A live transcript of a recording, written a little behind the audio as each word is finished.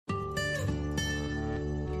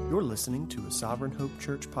You're listening to a Sovereign Hope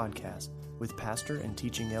Church podcast with pastor and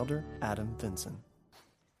teaching elder Adam Vinson.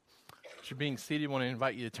 As you're being seated, I want to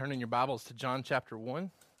invite you to turn in your Bibles to John chapter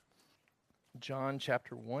 1. John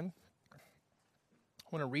chapter 1. I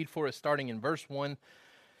want to read for us starting in verse 1,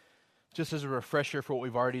 just as a refresher for what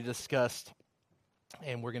we've already discussed.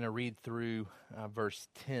 And we're going to read through verse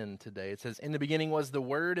 10 today. It says, "In the beginning was the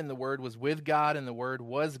Word, and the Word was with God, and the Word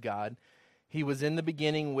was God. He was in the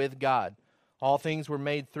beginning with God. All things were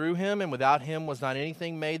made through him, and without him was not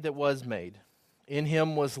anything made that was made. In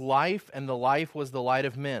him was life, and the life was the light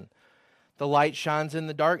of men. The light shines in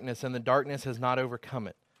the darkness, and the darkness has not overcome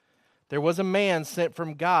it. There was a man sent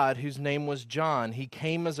from God whose name was John. He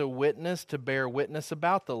came as a witness to bear witness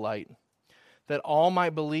about the light, that all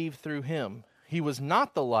might believe through him. He was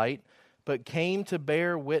not the light, but came to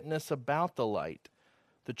bear witness about the light.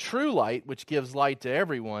 The true light, which gives light to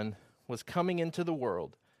everyone, was coming into the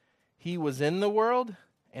world. He was in the world,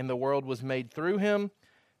 and the world was made through him,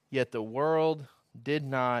 yet the world did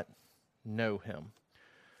not know him."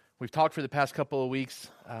 We've talked for the past couple of weeks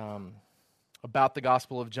about the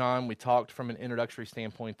Gospel of John. We talked from an introductory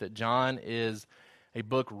standpoint that John is a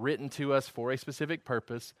book written to us for a specific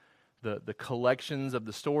purpose. The collections of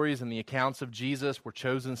the stories and the accounts of Jesus were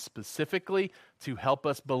chosen specifically to help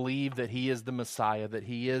us believe that he is the Messiah, that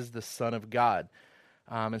he is the Son of God.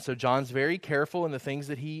 And so John's very careful in the things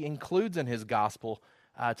that he includes in his gospel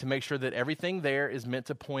to make sure that everything there is meant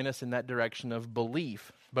to point us in that direction of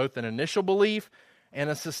belief, both an initial belief and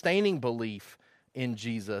a sustaining belief in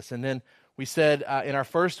Jesus. And then we said in our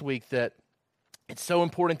first week that it's so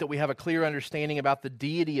important that we have a clear understanding about the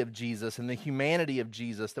deity of Jesus and the humanity of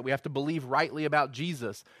Jesus, that we have to believe rightly about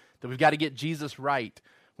Jesus, that we've got to get Jesus right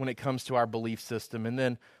when it comes to our belief system. And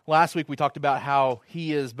then last week we talked about how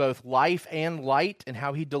he is both life and light, and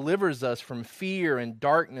how he delivers us from fear and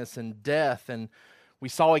darkness and death. And we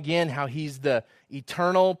saw again how he's the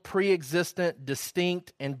eternal, pre-existent,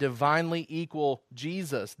 distinct, and divinely equal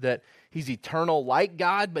Jesus, that he's eternal like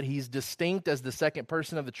God, but he's distinct as the second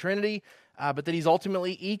person of the Trinity, but that he's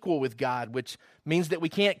ultimately equal with God, which means that we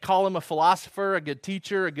can't call him a philosopher, a good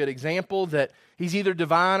teacher, a good example, that he's either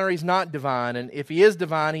divine or he's not divine. And if he is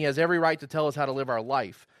divine, he has every right to tell us how to live our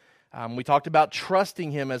life. We talked about trusting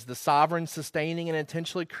him as the sovereign, sustaining, and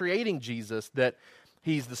intentionally creating Jesus, that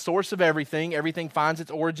he's the source of everything. Everything finds its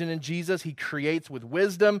origin in Jesus. He creates with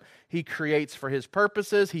wisdom. He creates for his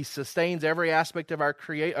purposes. He sustains every aspect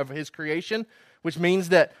of his creation, which means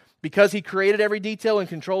that because he created every detail and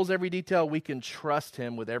controls every detail, we can trust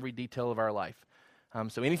him with every detail of our life.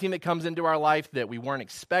 So anything that comes into our life that we weren't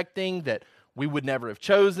expecting, that we would never have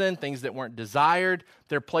chosen, things that weren't desired,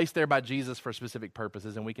 they're placed there by Jesus for specific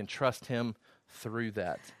purposes, and we can trust him through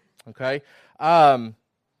that. Okay?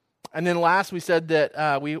 And then last we said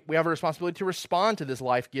that we have a responsibility to respond to this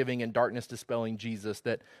life-giving and darkness-dispelling Jesus,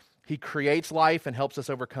 that he creates life and helps us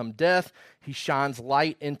overcome death. He shines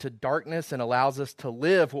light into darkness and allows us to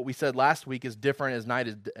live what we said last week is different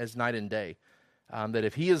as night and day. That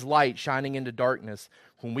if he is light shining into darkness,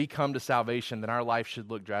 when we come to salvation, then our life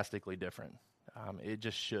should look drastically different. It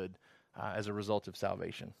just should as a result of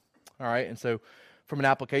salvation. All right, and so from an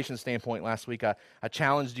application standpoint last week, I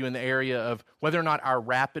challenged you in the area of whether or not our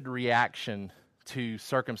rapid reaction to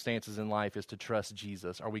circumstances in life is to trust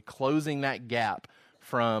Jesus. Are we closing that gap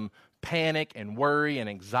from panic and worry and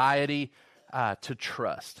anxiety to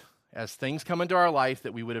trust? As things come into our life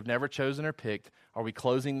that we would have never chosen or picked, are we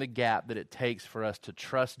closing the gap that it takes for us to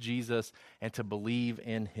trust Jesus and to believe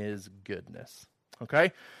in his goodness?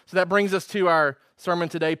 Okay? So that brings us to our sermon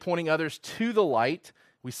today, pointing others to the light.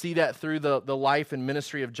 We see that through the life and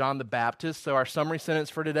ministry of John the Baptist. So our summary sentence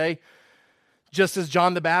for today: just as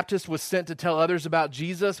John the Baptist was sent to tell others about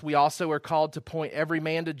Jesus, we also are called to point every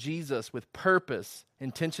man to Jesus with purpose,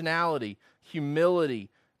 intentionality, humility,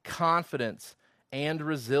 confidence, and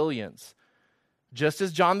resilience. Just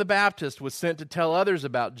as John the Baptist was sent to tell others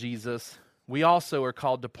about Jesus, we also are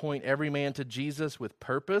called to point every man to Jesus with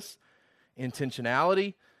purpose,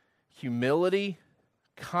 intentionality, humility,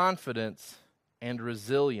 confidence, and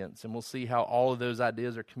resilience. And we'll see how all of those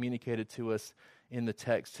ideas are communicated to us in the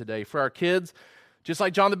text today. For our kids, just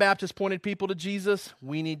like John the Baptist pointed people to Jesus,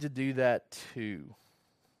 we need to do that too.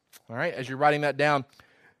 All right, as you're writing that down,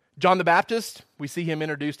 John the Baptist, we see him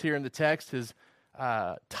introduced here in the text. His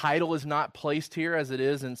title is not placed here as it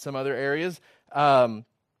is in some other areas.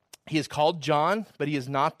 He is called John, but he is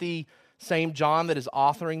not the same John that is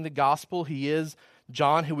authoring the gospel. He is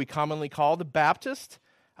John, who we commonly call the Baptist.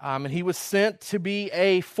 And he was sent to be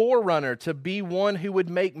a forerunner, to be one who would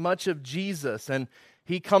make much of Jesus. And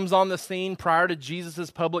He comes on the scene prior to Jesus'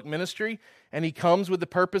 public ministry, and he comes with the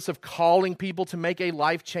purpose of calling people to make a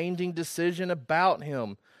life-changing decision about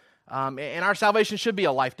him. And our salvation should be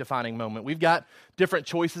a life-defining moment. We've got different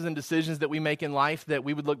choices and decisions that we make in life that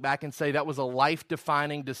we would look back and say, that was a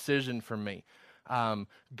life-defining decision for me.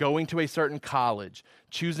 Going to a certain college,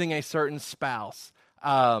 choosing a certain spouse,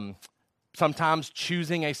 sometimes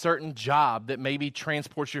choosing a certain job that maybe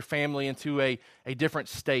transports your family into a different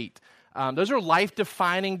state. Those are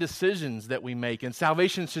life-defining decisions that we make, and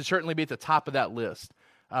salvation should certainly be at the top of that list.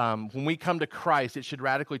 When we come to Christ, it should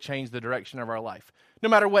radically change the direction of our life, no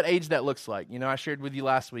matter what age that looks like. You know, I shared with you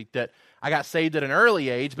last week that I got saved at an early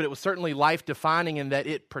age, but it was certainly life-defining in that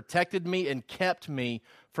it protected me and kept me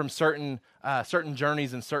from certain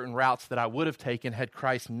journeys and certain routes that I would have taken had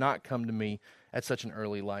Christ not come to me at such an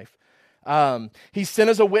early life. He's sent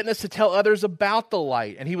as a witness to tell others about the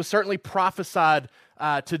light, and he was certainly prophesied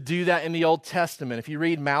to do that in the Old Testament. If you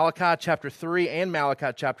read Malachi chapter 3 and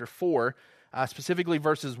Malachi chapter 4, specifically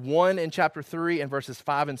verses 1 in chapter 3 and verses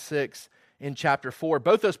 5 and 6 in chapter 4,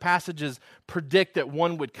 both those passages predict that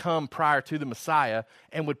one would come prior to the Messiah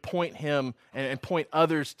and would point him and point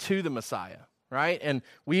others to the Messiah, right? And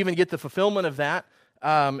we even get the fulfillment of that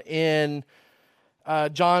in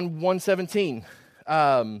John 1:17.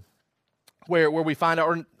 Where we find out,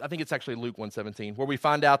 or I think it's actually Luke 1:17, where we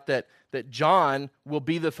find out that John will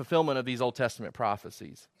be the fulfillment of these Old Testament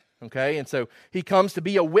prophecies. Okay, and so he comes to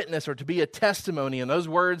be a witness or to be a testimony, and those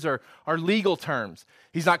words are legal terms.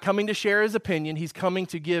 He's not coming to share his opinion. He's coming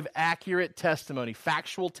to give accurate testimony,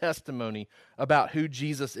 factual testimony about who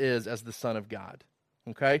Jesus is as the Son of God.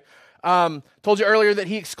 Okay, told you earlier that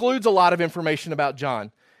he excludes a lot of information about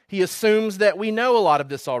John. He assumes that we know a lot of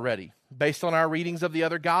this already, based on our readings of the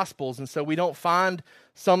other Gospels. And so we don't find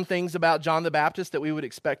some things about John the Baptist that we would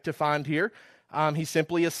expect to find here. He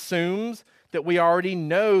simply assumes that we already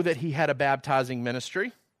know that he had a baptizing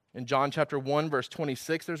ministry. In John chapter 1, verse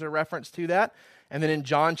 26, there's a reference to that. And then in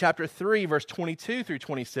John chapter 3, verse 22 through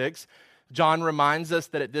 26, John reminds us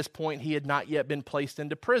that at this point he had not yet been placed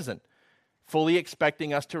into prison, fully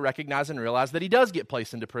expecting us to recognize and realize that he does get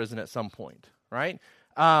placed into prison at some point, right?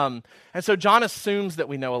 And so John assumes that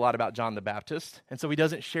we know a lot about John the Baptist, and so he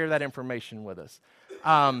doesn't share that information with us.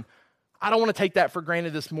 I don't want to take that for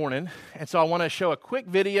granted this morning, and so I want to show a quick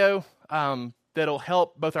video that'll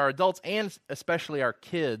help both our adults and especially our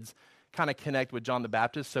kids kind of connect with John the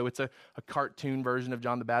Baptist. So it's a cartoon version of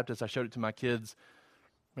John the Baptist. I showed it to my kids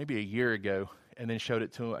maybe a year ago, and then I showed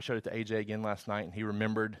it to AJ again last night, and he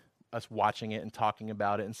remembered us watching it and talking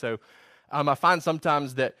about it. And so I find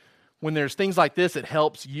sometimes that when there's things like this, it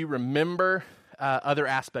helps you remember other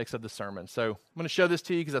aspects of the sermon. So I'm going to show this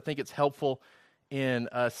to you because I think it's helpful in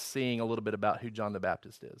us seeing a little bit about who John the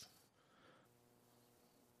Baptist is.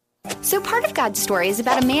 So part of God's story is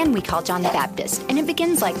about a man we call John the Baptist, and it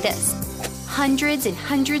begins like this. Hundreds and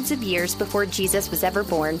hundreds of years before Jesus was ever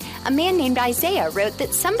born, a man named Isaiah wrote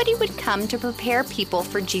that somebody would come to prepare people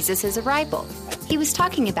for Jesus' arrival. He was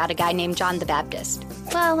talking about a guy named John the Baptist.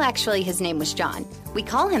 Well, actually, his name was John. We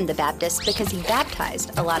call him the Baptist because he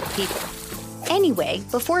baptized a lot of people. Anyway,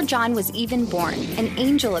 before John was even born, an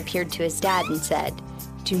angel appeared to his dad and said,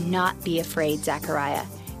 "Do not be afraid, Zechariah.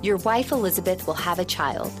 Your wife Elizabeth will have a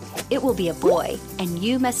child. It will be a boy, and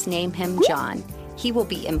you must name him John. He will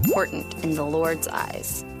be important in the Lord's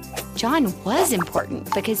eyes." John was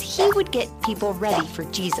important because he would get people ready for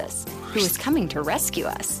Jesus, who was coming to rescue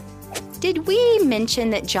us. Did we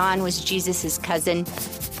mention that John was Jesus' cousin?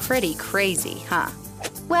 Pretty crazy, huh?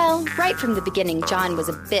 Well, right from the beginning, John was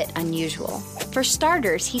a bit unusual. For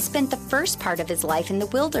starters, he spent the first part of his life in the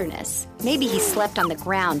wilderness. Maybe he slept on the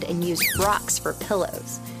ground and used rocks for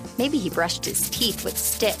pillows. Maybe he brushed his teeth with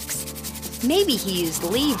sticks. Maybe he used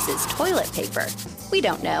leaves as toilet paper. We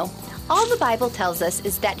don't know. All the Bible tells us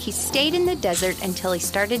is that he stayed in the desert until he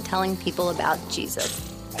started telling people about Jesus.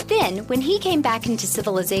 Then, when he came back into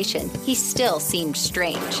civilization, he still seemed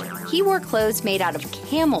strange. He wore clothes made out of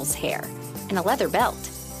camel's hair and a leather belt.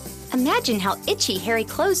 Imagine how itchy hairy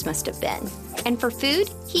clothes must have been. And for food,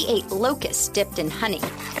 he ate locusts dipped in honey,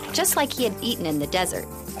 just like he had eaten in the desert.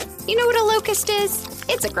 You know what a locust is?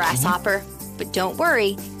 It's a grasshopper. But don't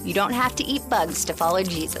worry, you don't have to eat bugs to follow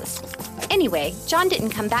Jesus. Anyway, John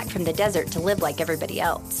didn't come back from the desert to live like everybody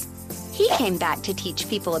else. He came back to teach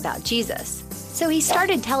people about Jesus. So he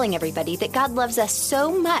started telling everybody that God loves us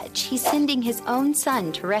so much, he's sending his own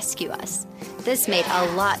son to rescue us. This made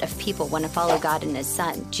a lot of people want to follow God and his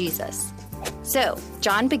son, Jesus. So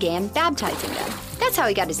John began baptizing them. That's how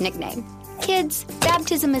he got his nickname. Kids,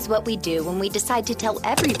 baptism is what we do when we decide to tell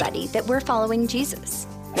everybody that we're following Jesus.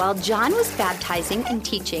 While John was baptizing and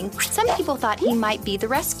teaching, some people thought he might be the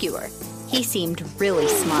rescuer. He seemed really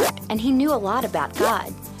smart, and he knew a lot about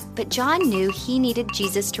God. But John knew he needed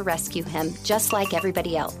Jesus to rescue him, just like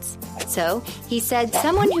everybody else. So he said,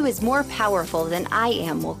 "Someone who is more powerful than I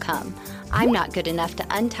am will come. I'm not good enough to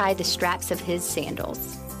untie the straps of his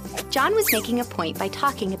sandals." John was making a point by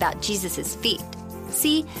talking about Jesus' feet.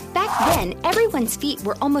 See, back then, everyone's feet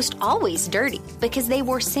were almost always dirty because they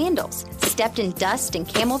wore sandals, stepped in dust and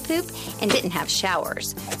camel poop, and didn't have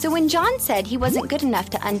showers. So when John said he wasn't good enough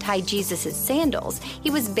to untie Jesus' sandals, he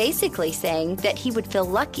was basically saying that he would feel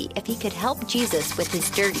lucky if he could help Jesus with his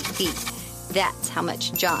dirty feet. That's how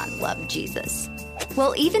much John loved Jesus.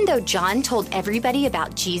 Well, even though John told everybody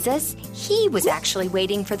about Jesus, he was actually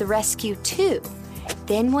waiting for the rescue too.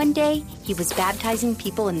 Then one day, he was baptizing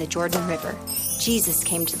people in the Jordan River. Jesus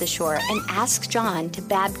came to the shore and asked John to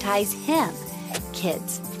baptize him.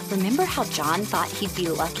 Kids, remember how John thought he'd be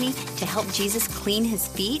lucky to help Jesus clean his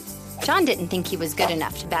feet? John didn't think he was good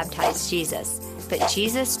enough to baptize Jesus, but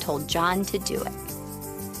Jesus told John to do it.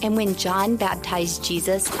 And when John baptized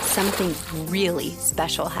Jesus, something really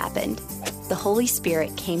special happened. The Holy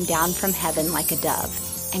Spirit came down from heaven like a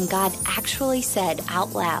dove, and God actually said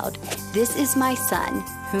out loud, "This is my Son,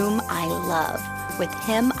 whom I love. With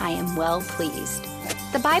him I am well pleased."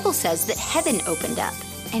 The Bible says that heaven opened up,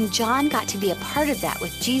 and John got to be a part of that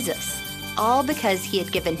with Jesus, all because he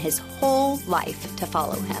had given his whole life to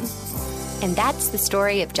follow him. And that's the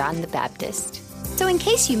story of John the Baptist. So in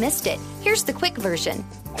case you missed it, here's the quick version.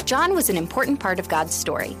 John was an important part of God's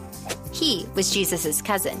story. He was Jesus'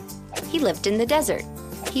 cousin. He lived in the desert.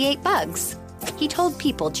 He ate bugs. He told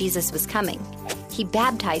people Jesus was coming. He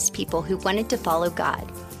baptized people who wanted to follow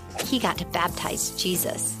God. He got to baptize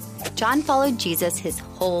Jesus. John followed Jesus his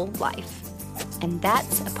whole life. And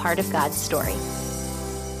that's a part of God's story.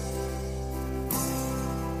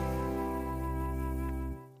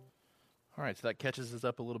 All right, so that catches us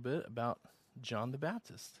up a little bit about John the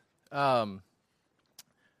Baptist. I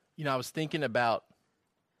was thinking about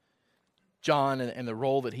John and the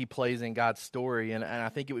role that he plays in God's story, and I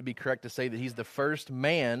think it would be correct to say that he's the first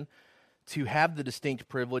man to have the distinct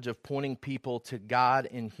privilege of pointing people to God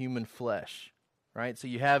in human flesh, right? So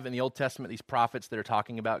you have in the Old Testament these prophets that are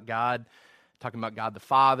talking about God the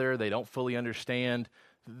Father. They don't fully understand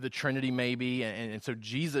the Trinity maybe, and so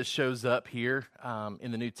Jesus shows up here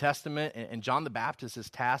in the New Testament, and John the Baptist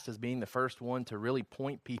is tasked as being the first one to really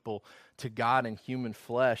point people to God in human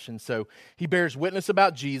flesh. And so he bears witness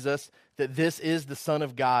about Jesus, that this is the Son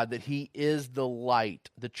of God, that he is the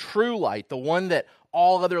light, the true light, the one that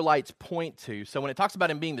all other lights point to. So when it talks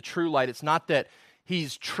about him being the true light, it's not that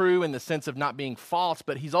he's true in the sense of not being false,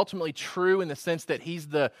 but he's ultimately true in the sense that he's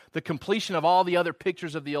the completion of all the other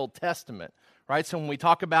pictures of the Old Testament. Right? So when we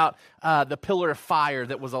talk about the pillar of fire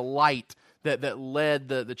that was a light that led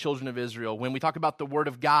the children of Israel, when we talk about the Word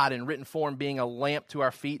of God in written form being a lamp to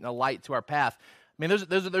our feet and a light to our path, I mean,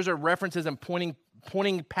 those are references and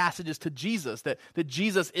pointing passages to Jesus, that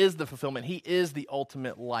Jesus is the fulfillment. He is the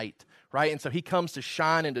ultimate light, right? And so he comes to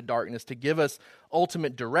shine into darkness, to give us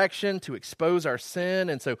ultimate direction, to expose our sin.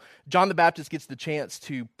 And so John the Baptist gets the chance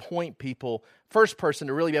to point people, first person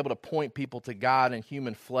to really be able to point people to God in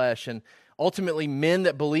human flesh. And ultimately, men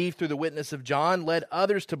that believed through the witness of John led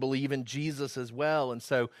others to believe in Jesus as well. And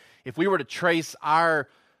so if we were to trace our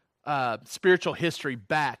spiritual history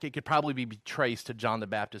back, it could probably be traced to John the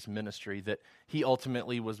Baptist's ministry, that he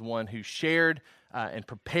ultimately was one who shared and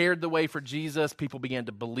prepared the way for Jesus. People began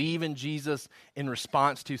to believe in Jesus in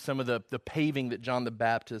response to some of the paving that John the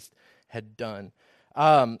Baptist had done.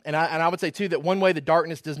 And I would say, too, that one way the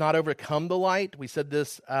darkness does not overcome the light, we said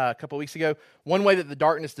this a couple weeks ago, one way that the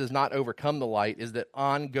darkness does not overcome the light is that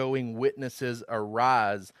ongoing witnesses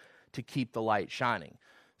arise to keep the light shining.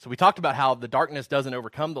 So we talked about how the darkness doesn't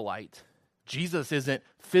overcome the light. Jesus isn't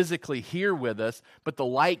physically here with us, but the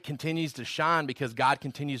light continues to shine because God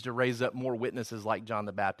continues to raise up more witnesses like John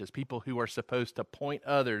the Baptist, people who are supposed to point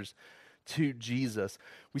others to Jesus.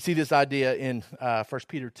 We see this idea in 1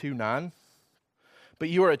 Peter 2:9. But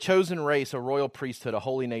you are a chosen race, a royal priesthood, a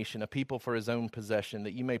holy nation, a people for his own possession,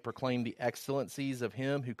 that you may proclaim the excellencies of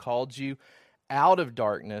him who called you out of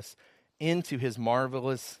darkness into his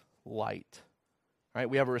marvelous light. Right?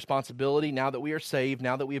 We have a responsibility now that we are saved,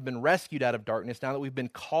 now that we have been rescued out of darkness, now that we've been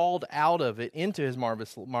called out of it into his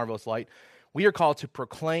marvelous light. We are called to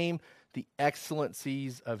proclaim the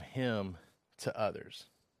excellencies of him to others.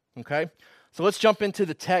 Okay? So let's jump into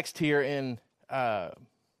the text here and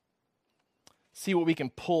see what we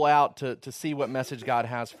can pull out to see what message God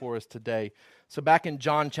has for us today. So back in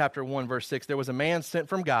John chapter 1, verse 6, there was a man sent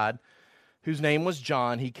from God whose name was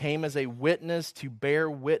John. He came as a witness to bear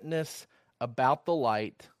witness about the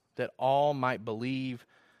light, that all might believe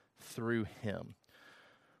through him.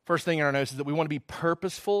 First thing in our notes is that we want to be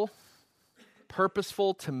purposeful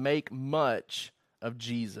to make much of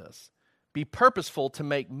Jesus. Be purposeful to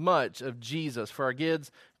make much of Jesus. For our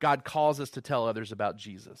kids, God calls us to tell others about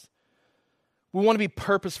Jesus. We want to be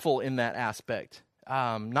purposeful in that aspect.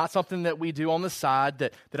 Not something that we do on the side,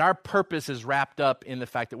 that our purpose is wrapped up in the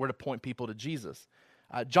fact that we're to point people to Jesus.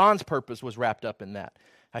 John's purpose was wrapped up in that.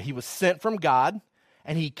 He was sent from God,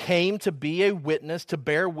 and he came to be a witness, to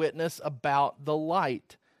bear witness about the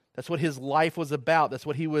light. That's what his life was about. That's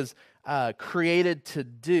what he was created to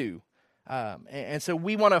do. And so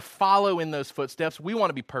we want to follow in those footsteps. We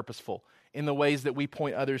want to be purposeful in the ways that we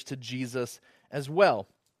point others to Jesus as well.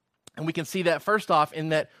 And we can see that first off in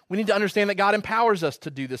that we need to understand that God empowers us to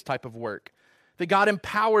do this type of work, that God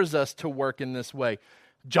empowers us to work in this way.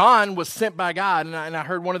 John was sent by God, and I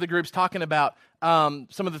heard one of the groups talking about some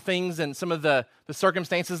of the things and some of the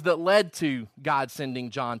circumstances that led to God sending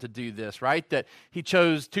John to do this, right? That he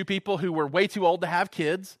chose two people who were way too old to have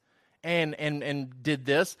kids and did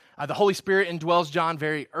this. The Holy Spirit indwells John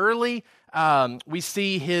very early. We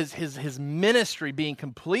see his ministry being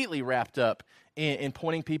completely wrapped up in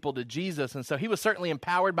pointing people to Jesus. And so he was certainly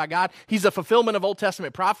empowered by God. He's a fulfillment of Old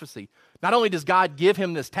Testament prophecy. Not only does God give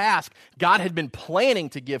him this task, God had been planning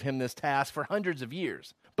to give him this task for hundreds of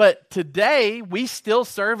years. But today, we still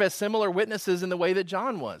serve as similar witnesses in the way that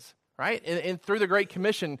John was, right? And through the Great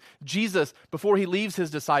Commission, Jesus, before he leaves his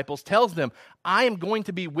disciples, tells them, I am going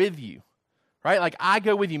to be with you, right? Like, I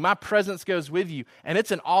go with you. My presence goes with you. And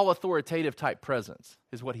it's an all-authoritative type presence,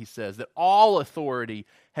 is what he says, that all authority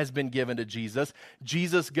has been given to Jesus.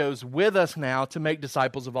 Jesus goes with us now to make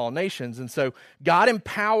disciples of all nations. And so God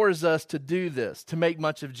empowers us to do this, to make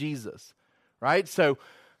much of Jesus, right? So,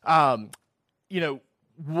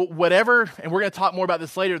 whatever, and we're going to talk more about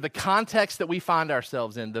this later, the context that we find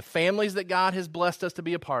ourselves in, the families that God has blessed us to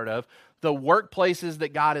be a part of, the workplaces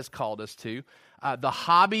that God has called us to, the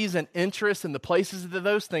hobbies and interests and the places that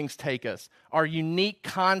those things take us are unique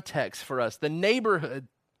contexts for us. The neighborhood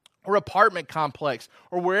or apartment complex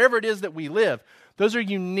or wherever it is that we live, those are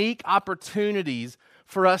unique opportunities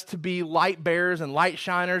for us to be light bearers and light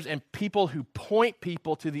shiners and people who point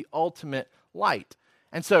people to the ultimate light.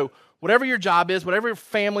 And so whatever your job is, whatever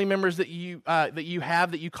family members that you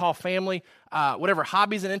have that you call family, whatever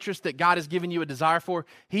hobbies and interests that God has given you a desire for,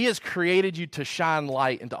 he has created you to shine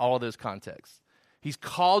light into all of those contexts. He's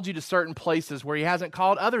called you to certain places where he hasn't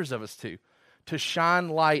called others of us to shine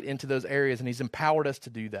light into those areas, and he's empowered us to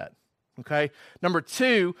do that, okay? Number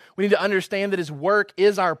two, we need to understand that his work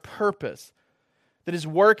is our purpose, that his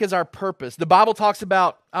work is our purpose. The Bible talks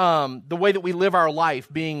about the way that we live our life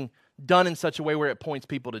being done in such a way where it points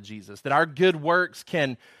people to Jesus, that our good works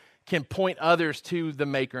can point others to the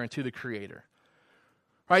Maker and to the Creator,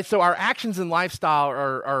 right? So our actions and lifestyle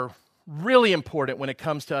are really important when it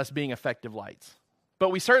comes to us being effective lights. But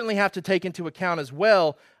we certainly have to take into account as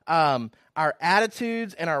well our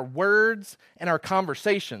attitudes and our words and our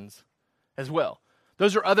conversations as well.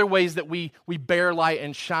 Those are other ways that we bear light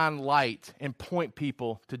and shine light and point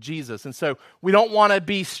people to Jesus. And so we don't want to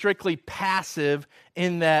be strictly passive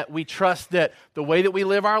in that we trust that the way that we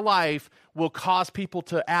live our life will cause people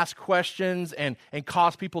to ask questions and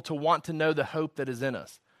cause people to want to know the hope that is in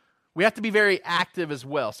us. We have to be very active as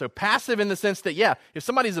well. So passive in the sense that, yeah, if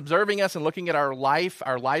somebody's observing us and looking at our life,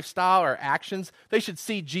 our lifestyle, our actions, they should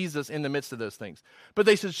see Jesus in the midst of those things. But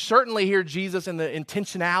they should certainly hear Jesus in the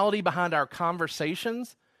intentionality behind our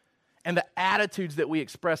conversations and the attitudes that we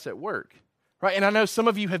express at work, right? And I know some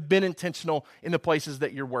of you have been intentional in the places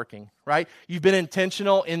that you're working, right? You've been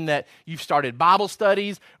intentional in that you've started Bible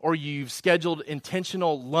studies or you've scheduled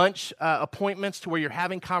intentional lunch appointments to where you're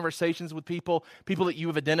having conversations with people that you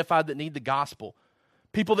have identified that need the gospel,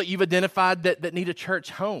 people that you've identified that need a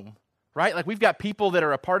church home, right? Like we've got people that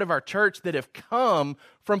are a part of our church that have come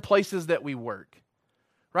from places that we work,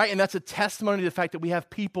 right? And that's a testimony to the fact that we have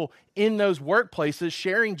people in those workplaces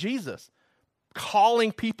sharing Jesus,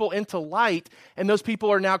 calling people into light, and those people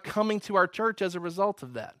are now coming to our church as a result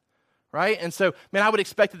of that, right? And so, man, I would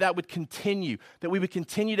expect that would continue, that we would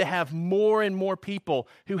continue to have more and more people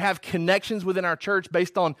who have connections within our church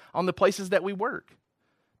based on the places that we work,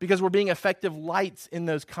 because we're being effective lights in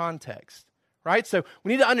those contexts, right? So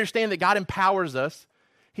we need to understand that God empowers us.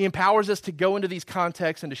 He empowers us to go into these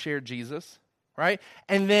contexts and to share Jesus, right?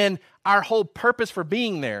 And then our whole purpose for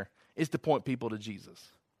being there is to point people to Jesus.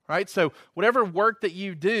 Right? So whatever work that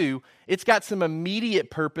you do, it's got some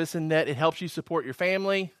immediate purpose in that it helps you support your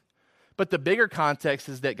family, But the bigger context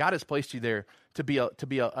is that God has placed you there to be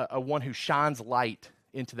a one who shines light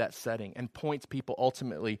into that setting and points people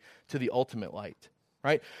ultimately to the ultimate light,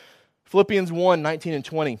 right? Philippians 1, 19 and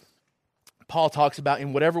 20, Paul talks about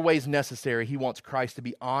in whatever ways necessary, he wants Christ to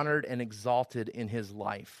be honored and exalted in his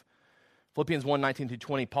life. Philippians 1, 19 through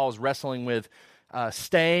 20, Paul is wrestling with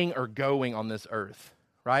staying or going on this earth,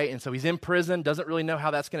 right? And so he's in prison, doesn't really know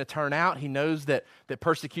how that's going to turn out. He knows that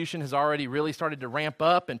persecution has already really started to ramp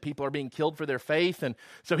up and people are being killed for their faith. And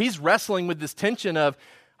so he's wrestling with this tension of,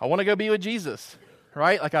 I want to go be with Jesus,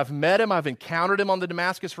 right? Like I've met him, I've encountered him on the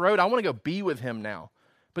Damascus Road. I want to go be with him now.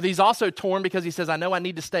 But he's also torn because he says, I know I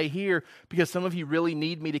need to stay here because some of you really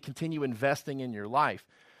need me to continue investing in your life.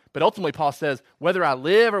 But ultimately, Paul says, whether I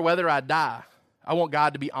live or whether I die, I want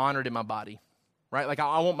God to be honored in my body, right? Like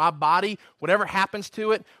I want my body, whatever happens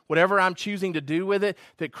to it, whatever I'm choosing to do with it,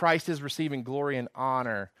 that Christ is receiving glory and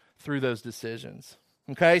honor through those decisions.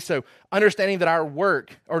 Okay, so understanding that our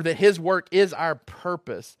work, or that his work is our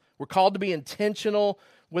purpose. We're called to be intentional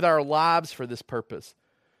with our lives for this purpose.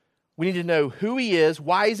 We need to know who he is,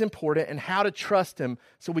 why he's important, and how to trust him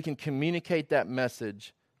so we can communicate that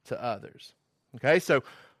message to others. Okay, so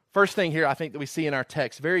first thing here I think that we see in our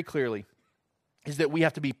text very clearly is that we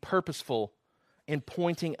have to be purposeful in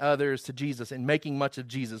pointing others to Jesus and making much of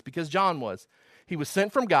Jesus, because John was. He was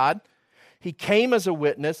sent from God. He came as a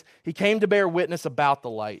witness. He came to bear witness about the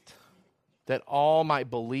light, that all might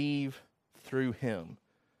believe through him.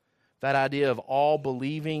 That idea of all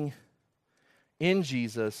believing in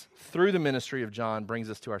Jesus through the ministry of John brings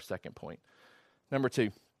us to our second point. Number 2,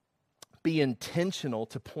 be intentional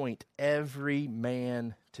to point every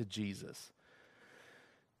man to Jesus.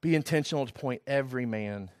 Be intentional to point every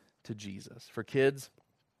man to Jesus. For kids,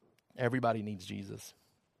 everybody needs Jesus.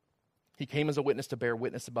 He came as a witness to bear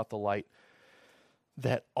witness about the light,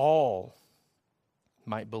 that all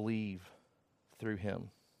might believe through him.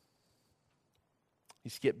 You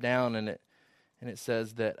skip down and it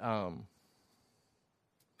says that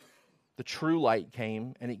the true light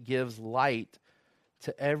came and it gives light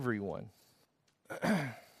to everyone.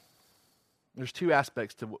 There's 2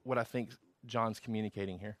 aspects to what I think John's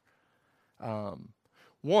communicating here.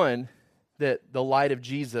 One, that the light of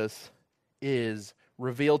Jesus is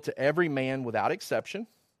revealed to every man without exception,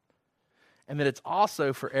 and that it's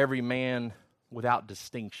also for every man without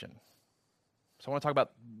distinction. So I want to talk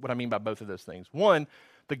about what I mean by both of those things. One,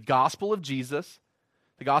 the gospel of Jesus,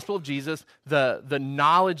 the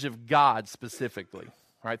knowledge of God specifically,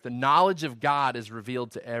 right? The knowledge of God is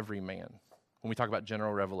revealed to every man when we talk about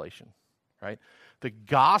general revelation, right? The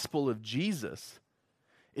gospel of Jesus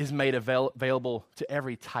is made available to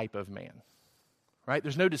every type of man, right?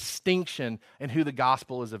 There's no distinction in who the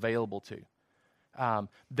gospel is available to.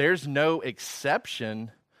 There's no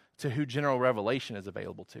exception to who general revelation is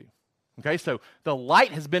available to. Okay, so the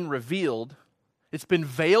light has been revealed. It's been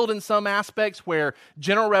veiled in some aspects where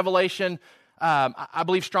general revelation, I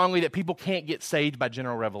believe strongly that people can't get saved by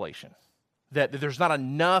general revelation. That there's not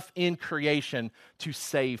enough in creation to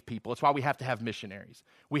save people. That's why we have to have missionaries.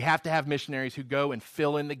 We have to have missionaries who go and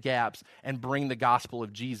fill in the gaps and bring the gospel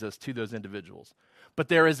of Jesus to those individuals. But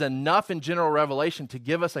there is enough in general revelation to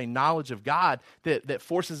give us a knowledge of God that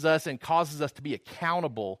forces us and causes us to be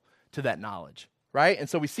accountable to that knowledge, right? And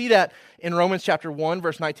so we see that in Romans chapter 1,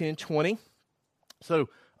 verse 19 and 20. So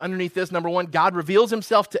underneath this, number 1, God reveals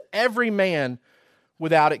himself to every man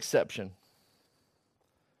without exception.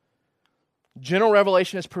 General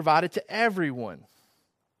revelation is provided to everyone.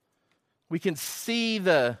 We can see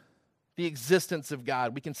the existence of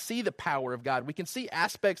God. We can see the power of God. We can see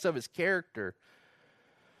aspects of his character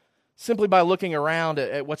simply by looking around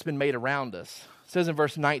at what's been made around us. It says in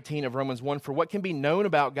verse 19 of Romans 1, "For what can be known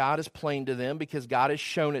about God is plain to them, because God has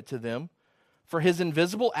shown it to them. For his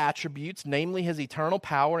invisible attributes, namely his eternal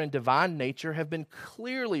power and divine nature, have been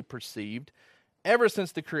clearly perceived ever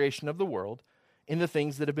since the creation of the world in the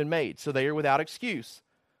things that have been made. So they are without excuse.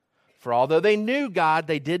 For although they knew God,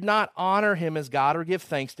 they did not honor him as God or give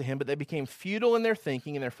thanks to him, but they became futile in their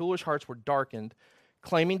thinking, and their foolish hearts were darkened.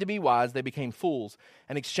 Claiming to be wise, they became fools,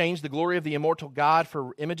 and exchanged the glory of the immortal God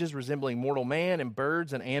for images resembling mortal man and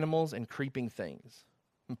birds and animals and creeping things."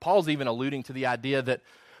 And Paul's even alluding to the idea that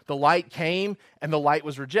the light came and the light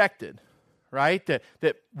was rejected, right?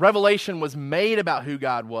 That revelation was made about who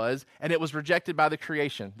God was, and it was rejected by the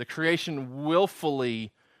creation. The creation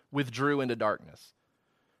willfully withdrew into darkness,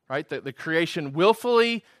 right? The creation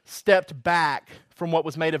willfully stepped back from what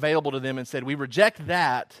was made available to them and said, we reject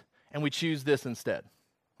that and we choose this instead,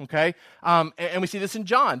 okay? And we see this in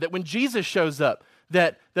John, that when Jesus shows up,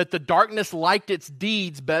 that the darkness liked its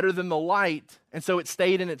deeds better than the light, and so it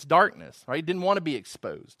stayed in its darkness, right? It didn't want to be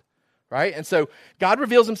exposed, right? And so God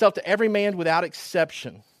reveals himself to every man without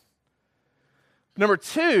exception. Number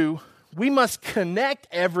two, we must connect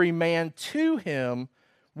every man to him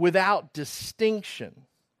without distinction.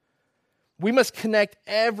 We must connect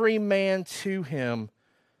every man to him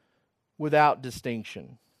without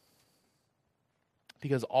distinction,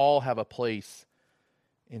 because all have a place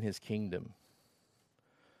in his kingdom.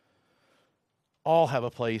 All have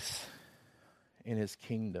a place in his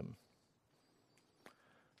kingdom.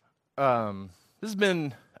 This has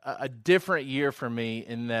been a different year for me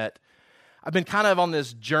in that I've been kind of on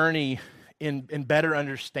this journey in better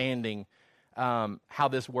understanding how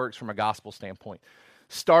this works from a gospel standpoint.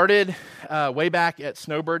 Started way back at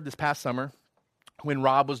Snowbird this past summer when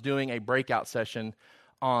Rob was doing a breakout session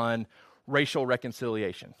on racial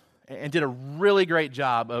reconciliation, and did a really great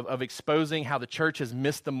job of exposing how the church has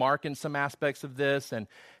missed the mark in some aspects of this and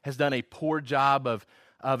has done a poor job of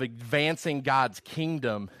advancing God's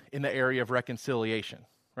kingdom in the area of reconciliation,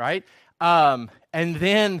 right? And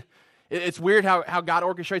then it's weird how God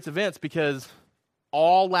orchestrates events, because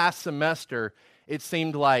all last semester it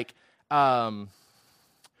seemed like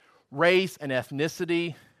race and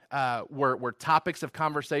ethnicity were topics of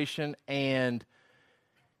conversation and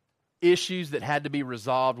issues that had to be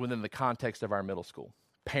resolved within the context of our middle school.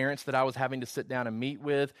 Parents that I was having to sit down and meet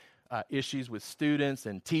with, issues with students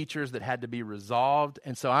and teachers that had to be resolved.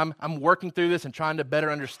 And so I'm working through this and trying to better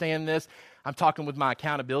understand this. I'm talking with my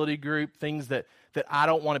accountability group, things that I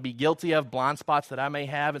don't want to be guilty of, blind spots that I may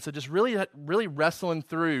have. And so just really wrestling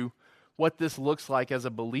through what this looks like as a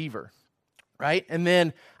believer, right? And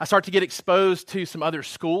then I start to get exposed to some other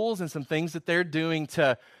schools and some things that they're doing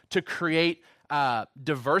to create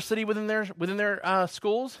diversity within their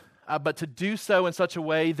schools, but to do so in such a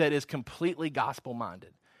way that is completely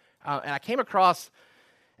gospel-minded. And I came across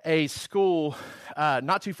a school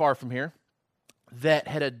not too far from here that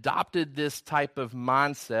had adopted this type of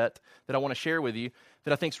mindset that I want to share with you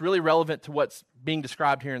that I think is really relevant to what's being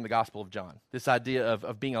described here in the Gospel of John, this idea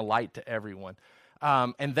of being a light to everyone.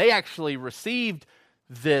 And they actually received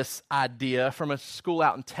this idea from a school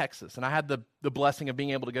out in Texas. And I had the blessing of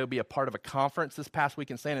being able to go be a part of a conference this past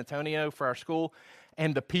week in San Antonio for our school,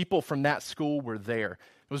 and the people from that school were there.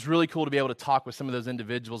 It was really cool to be able to talk with some of those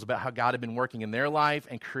individuals about how God had been working in their life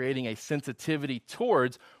and creating a sensitivity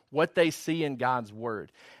towards what they see in God's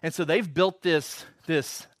Word. And so they've built this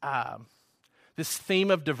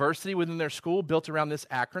theme of diversity within their school built around this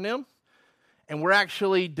acronym. And we're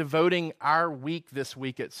actually devoting our week this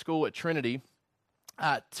week at school at Trinity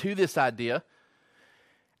to this idea.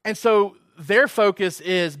 And so their focus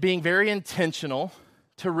is being very intentional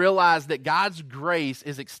to realize that God's grace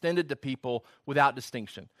is extended to people without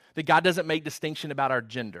distinction. That God doesn't make distinction about our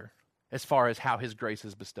gender as far as how his grace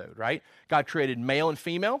is bestowed, right? God created male and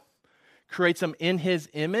female, creates them in his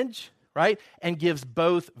image, right? And gives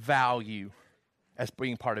both value as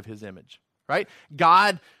being part of his image, right?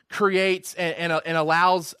 God creates and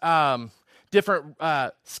allows different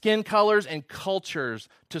skin colors and cultures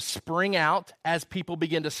to spring out as people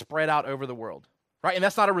begin to spread out over the world, right? And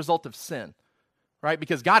that's not a result of sin, right?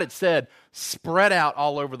 Because God had said, spread out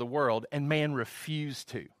all over the world, and man refused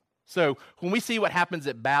to. So when we see what happens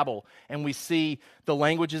at Babel, and we see the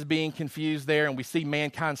languages being confused there, and we see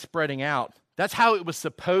mankind spreading out, that's how it was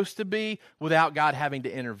supposed to be without God having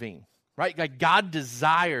to intervene, right? Like God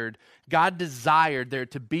desired there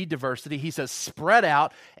to be diversity. He says, spread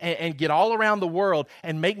out and get all around the world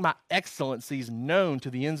and make my excellencies known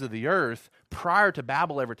to the ends of the earth prior to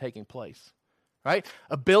Babel ever taking place, right?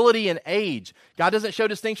 Ability and age. God doesn't show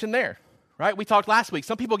distinction there, right? We talked last week.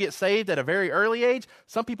 Some people get saved at a very early age.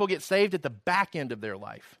 Some people get saved at the back end of their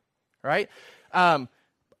life, right?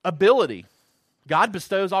 Ability. God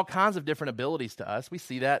bestows all kinds of different abilities to us. We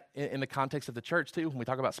see that in the context of the church too when we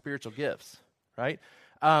talk about spiritual gifts, right?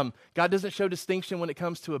 God doesn't show distinction when it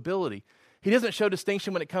comes to ability. He doesn't show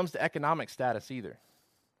distinction when it comes to economic status either,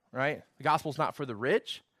 right? The gospel's not for the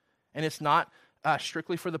rich, and it's not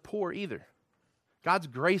strictly for the poor either. God's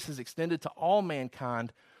grace is extended to all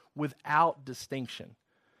mankind without distinction.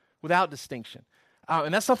 Without distinction.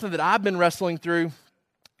 And that's something that I've been wrestling through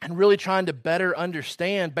and really trying to better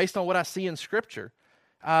understand based on what I see in Scripture.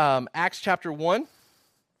 Acts chapter 1,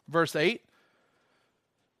 verse 8,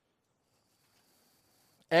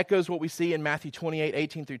 echoes what we see in Matthew 28,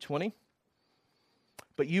 18 through 20.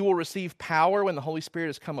 But you will receive power when the Holy Spirit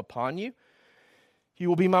has come upon you. You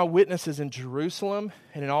will be my witnesses in Jerusalem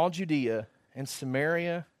and in all Judea and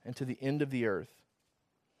Samaria and to the end of the earth.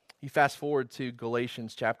 You fast forward to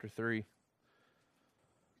Galatians chapter 3,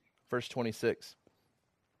 verse 26.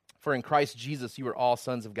 For in Christ Jesus you are all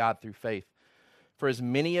sons of God through faith. For as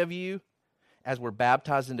many of you as we're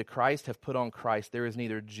baptized into Christ, have put on Christ. There is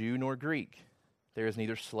neither Jew nor Greek. There is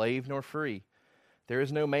neither slave nor free. There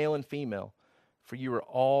is no male and female. For you are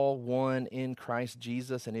all one in Christ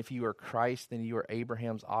Jesus. And if you are Christ, then you are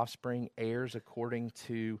Abraham's offspring, heirs according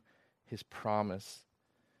to his promise.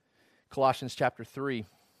 Colossians chapter 3,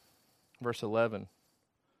 verse 11.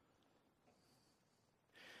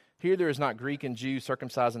 Here there is not Greek and Jew,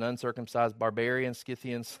 circumcised and uncircumcised, barbarian,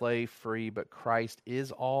 Scythian, slave, free, but Christ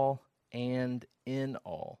is all and in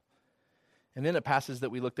all. And then a passage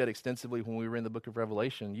that we looked at extensively when we were in the book of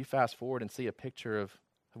Revelation, you fast forward and see a picture of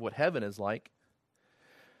what heaven is like.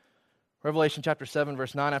 Revelation chapter 7,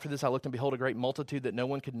 verse 9, after this I looked and behold a great multitude that no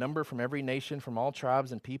one could number from every nation, from all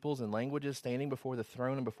tribes and peoples and languages, standing before the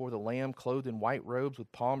throne and before the Lamb, clothed in white robes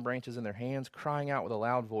with palm branches in their hands, crying out with a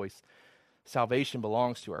loud voice, salvation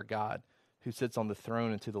belongs to our God who sits on the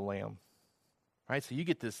throne and to the Lamb. Right, so you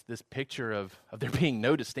get this picture of there being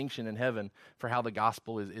no distinction in heaven for how the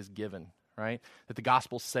gospel is given, right? That the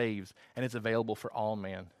gospel saves and it's available for all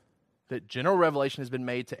man. That general revelation has been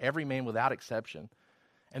made to every man without exception.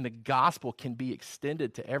 And the gospel can be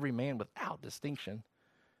extended to every man without distinction.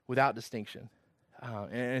 Without distinction.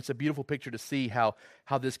 And it's a beautiful picture to see how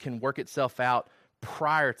this can work itself out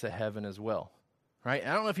prior to heaven as well. Right?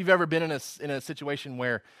 I don't know if you've ever been in a situation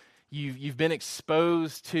where you've been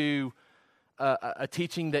exposed to a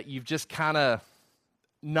teaching that you've just kind of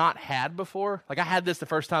not had before. Like I had this the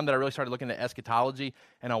first time that I really started looking at eschatology,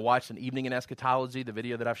 and I watched An Evening in Eschatology, the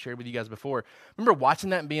video that I've shared with you guys before. I remember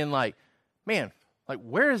watching that and being like, man, like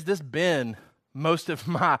where has this been most of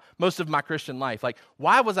my Christian life? Like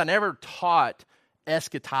why was I never taught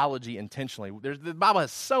eschatology intentionally? The Bible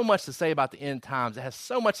has so much to say about the end times. It has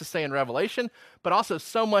so much to say in Revelation, but also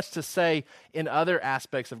so much to say in other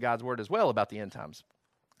aspects of God's word as well about the end times.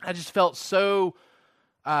 I just felt so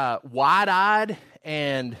wide-eyed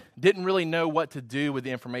and didn't really know what to do with the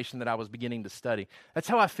information that I was beginning to study. That's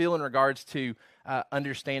how I feel in regards to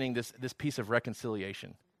understanding this piece of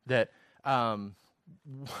reconciliation. That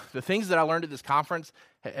the things that I learned at this conference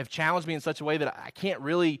have challenged me in such a way that I can't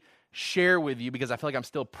really share with you because I feel like I'm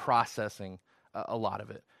still processing a lot of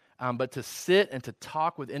it. But to sit and to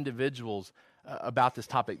talk with individuals about this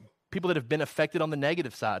topic, people that have been affected on the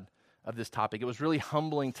negative side of this topic, it was really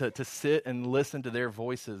humbling to sit and listen to their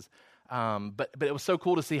voices. But it was so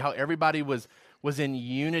cool to see how everybody was in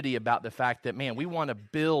unity about the fact that, man, we want to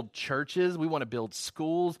build churches, we want to build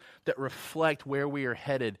schools that reflect where we are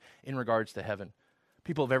headed in regards to heaven.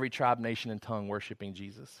 People of every tribe, nation, and tongue worshiping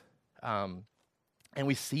Jesus. And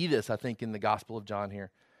we see this, I think, in the Gospel of John here,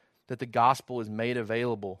 that the gospel is made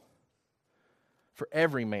available for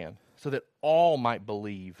every man so that all might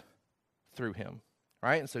believe through him,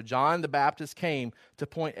 right? And so John the Baptist came to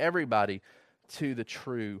point everybody to the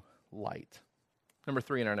true light. Number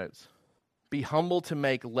 3 in our notes. Be humble to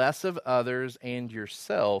make less of others and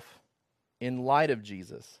yourself in light of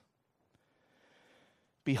Jesus.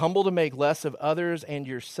 Be humble to make less of others and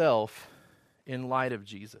yourself in light of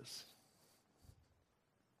Jesus.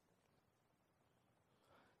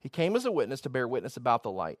 He came as a witness to bear witness about the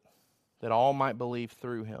light, that all might believe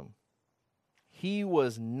through him. He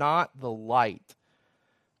was not the light,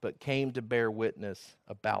 but came to bear witness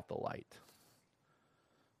about the light.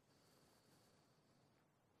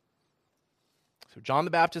 So John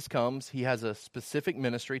the Baptist comes. He has a specific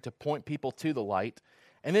ministry to point people to the light.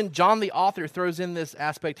 And then John the author throws in this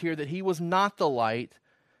aspect here that he was not the light,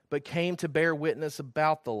 but came to bear witness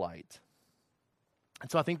about the light. And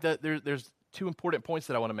so I think that there's 2 important points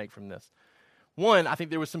that I want to make from this. One, I think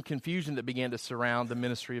there was some confusion that began to surround the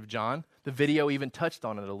ministry of John. The video even touched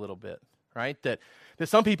on it a little bit, right? That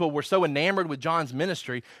some people were so enamored with John's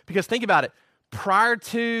ministry, because think about it, prior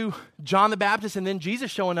to John the Baptist and then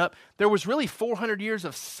Jesus showing up, there was really 400 years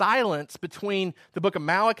of silence between the book of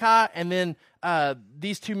Malachi and then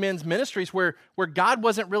these 2 men's ministries where God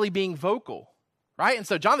wasn't really being vocal. Right? And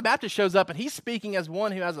so John the Baptist shows up and he's speaking as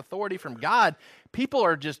one who has authority from God. People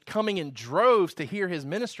are just coming in droves to hear his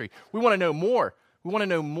ministry. We want to know more. We want to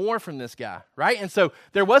know more from this guy, right? And so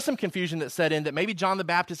there was some confusion that set in that maybe John the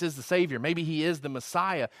Baptist is the Savior. Maybe he is the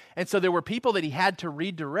Messiah. And so there were people that he had to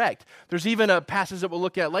redirect. There's even a passage that we'll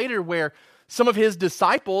look at later where some of his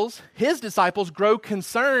disciples grow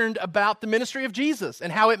concerned about the ministry of Jesus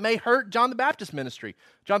and how it may hurt John the Baptist's ministry.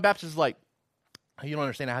 John the Baptist is like, you don't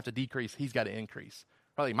understand, I have to decrease. He's got to increase.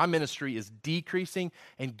 Probably my ministry is decreasing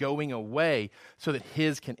and going away so that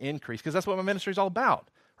his can increase, because that's what my ministry is all about,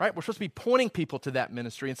 right? We're supposed to be pointing people to that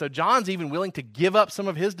ministry. And so John's even willing to give up some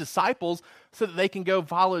of his disciples so that they can go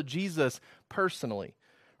follow Jesus personally,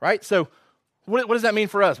 right? So what does that mean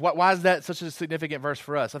for us? Why is that such a significant verse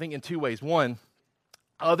for us? I think in 2 ways. One,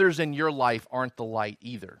 others in your life aren't the light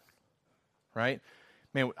either, right?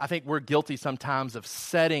 Man, I think we're guilty sometimes of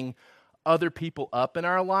setting other people up in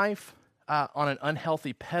our life on an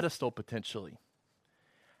unhealthy pedestal potentially.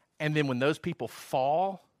 And then when those people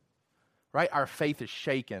fall, right, our faith is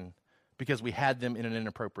shaken because we had them in an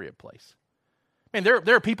inappropriate place. Man,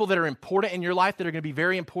 there are people that are important in your life that are going to be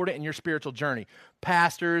very important in your spiritual journey.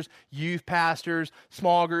 Pastors, youth pastors,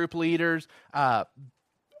 small group leaders,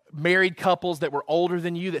 married couples that were older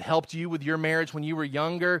than you that helped you with your marriage when you were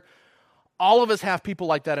younger. All of us have people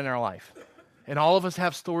like that in our life. And all of us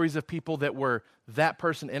have stories of people that were that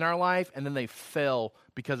person in our life and then they fell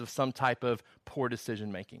because of some type of poor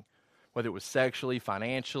decision making, whether it was sexually,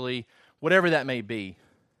 financially, whatever that may be.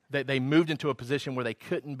 They moved into a position where they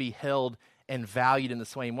couldn't be held and valued in the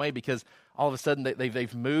same way because all of a sudden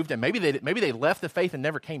they've moved and maybe they left the faith and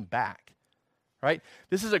never came back, right?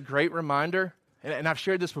 This is a great reminder, and I've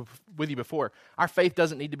shared this with you before. Our faith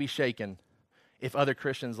doesn't need to be shaken if other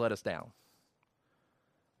Christians let us down.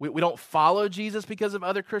 We don't follow Jesus because of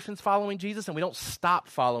other Christians following Jesus, and we don't stop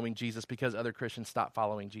following Jesus because other Christians stop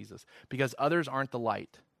following Jesus, because others aren't the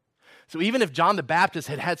light. So even if John the Baptist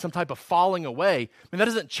had some type of falling away, that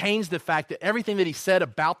doesn't change the fact that everything that he said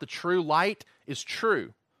about the true light is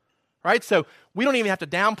true, right? So we don't even have to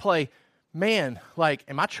downplay, man, like,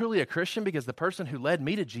 am I truly a Christian because the person who led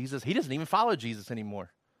me to Jesus, he doesn't even follow Jesus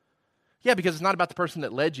anymore. Yeah, because it's not about the person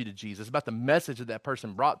that led you to Jesus. It's about the message that that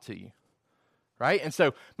person brought to you, right? And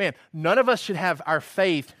so, man, none of us should have our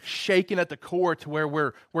faith shaken at the core to where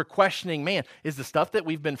we're questioning, man, is the stuff that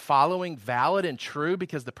we've been following valid and true?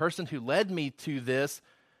 Because the person who led me to this,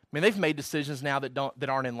 man, they've made decisions now that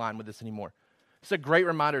aren't in line with this anymore. It's a great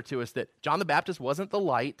reminder to us that John the Baptist wasn't the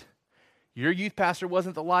light. Your youth pastor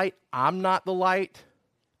wasn't the light. I'm not the light.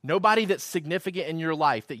 Nobody that's significant in your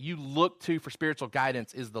life that you look to for spiritual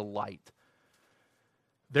guidance is the light.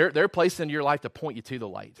 They're placed into your life to point you to the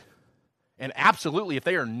light. And absolutely, if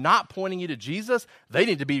they are not pointing you to Jesus, they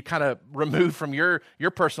need to be kind of removed from your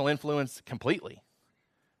personal influence completely,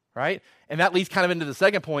 right? And that leads kind of into the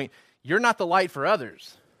second point. You're not the light for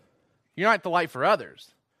others. You're not the light for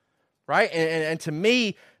others, right? And to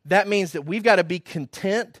me, that means that we've got to be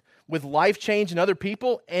content with life change in other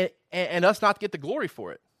people and us not get the glory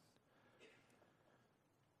for it.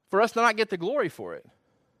 For us to not get the glory for it,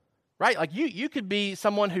 right? Like you could be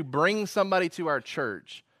someone who brings somebody to our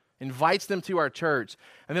church, invites them to our church,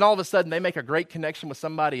 and then all of a sudden they make a great connection with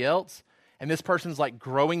somebody else, and this person's like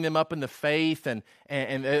growing them up in the faith, and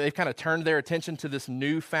they've kind of turned their attention to this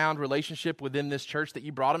newfound relationship within this church that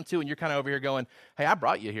you brought them to, and you're kind of over here going, hey, I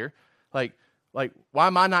brought you here. Like why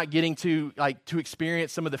am I not getting to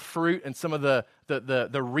experience some of the fruit and some of the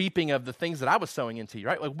reaping of the things that I was sowing into you,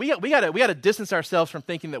 right? Like we got to distance ourselves from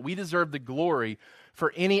thinking that we deserve the glory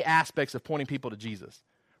for any aspects of pointing people to Jesus.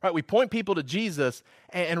 Right, we point people to Jesus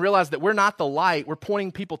and realize that we're not the light. We're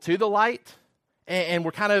pointing people to the light, and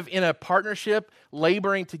we're kind of in a partnership,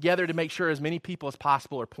 laboring together to make sure as many people as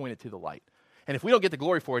possible are pointed to the light. And if we don't get the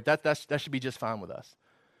glory for it, that should be just fine with us.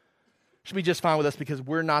 It should be just fine with us because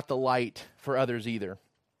we're not the light for others either.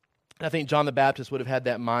 And I think John the Baptist would have had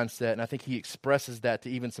that mindset, and I think he expresses that to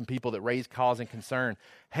even some people that raise cause and concern.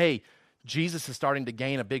 Hey, Jesus is starting to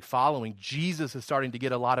gain a big following. Jesus is starting to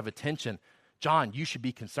get a lot of attention. John, you should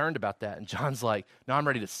be concerned about that. And John's like, no, I'm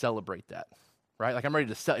ready to celebrate that, right? Like I'm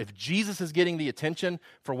ready to if Jesus is getting the attention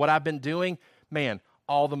for what I've been doing, man,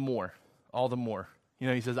 all the more. You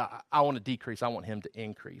know, he says, I want to decrease. I want him to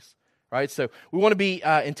increase, right? So we want to be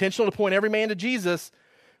intentional to point every man to Jesus.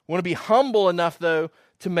 We want to be humble enough, though,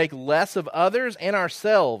 to make less of others and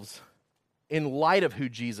ourselves in light of who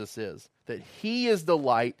Jesus is, that he is the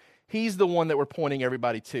light. He's the one that we're pointing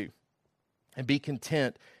everybody to, and be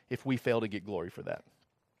content if we fail to get glory for that.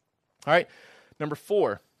 All right, number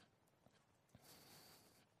 4.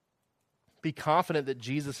 Be confident that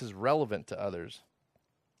Jesus is relevant to others.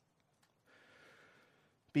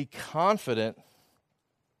 Be confident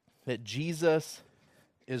that Jesus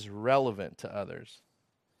is relevant to others.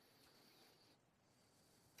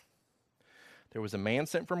 There was a man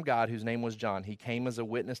sent from God whose name was John. He came as a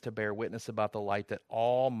witness to bear witness about the light that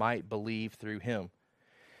all might believe through him.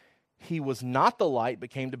 He was not the light, but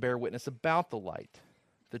came to bear witness about the light.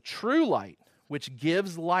 The true light, which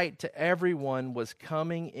gives light to everyone, was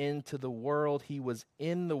coming into the world. He was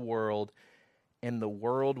in the world, and the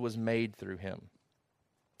world was made through him.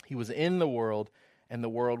 He was in the world, and the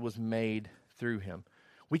world was made through him.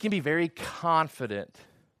 We can be very confident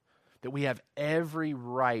that we have every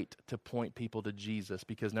right to point people to Jesus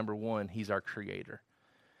because, number one, he's our creator.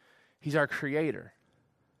 He's our creator.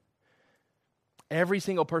 Every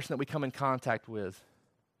single person that we come in contact with,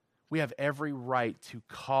 we have every right to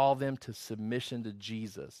call them to submission to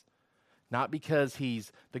Jesus. Not because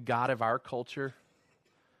he's the God of our culture,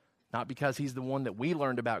 not because he's the one that we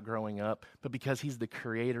learned about growing up, but because he's the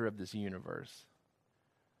creator of this universe.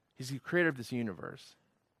 He's the creator of this universe,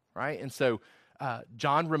 right? And so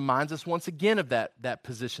John reminds us once again of that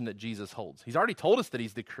position that Jesus holds. He's already told us that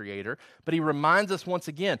he's the creator, but he reminds us once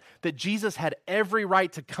again that Jesus had every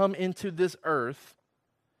right to come into this earth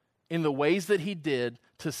in the ways that he did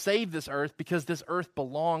to save this earth because this earth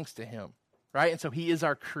belongs to him, right? And so he is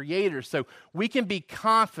our creator. So we can be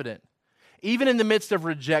confident, even in the midst of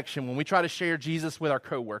rejection, when we try to share Jesus with our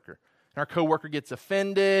coworker. And our coworker gets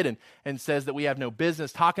offended and says that we have no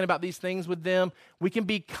business talking about these things with them, we can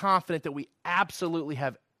be confident that we absolutely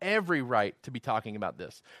have every right to be talking about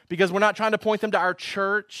this. Because we're not trying to point them to our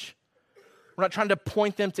church. We're not trying to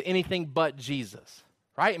point them to anything but Jesus,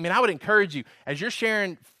 right? I mean, I would encourage you, as you're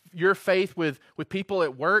sharing your faith with people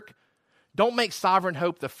at work, don't make Sovereign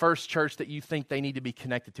Hope the first church that you think they need to be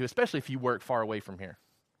connected to, especially if you work far away from here,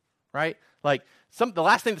 right? Like, the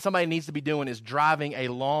last thing that somebody needs to be doing is driving a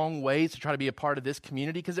long ways to try to be a part of this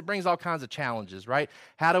community, because it brings all kinds of challenges, right?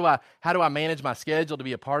 How do I manage my schedule to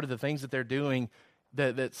be a part of the things that they're doing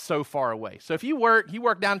that's so far away? So if you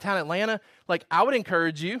work downtown Atlanta, like, I would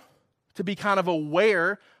encourage you to be kind of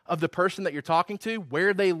aware of the person that you're talking to,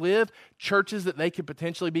 where they live, churches that they could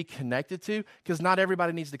potentially be connected to, because not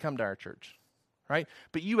everybody needs to come to our church, right?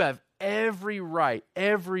 But you have every right,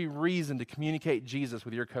 every reason to communicate Jesus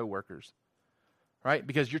with your coworkers, right?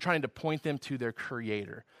 Because you're trying to point them to their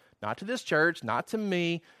creator, not to this church, not to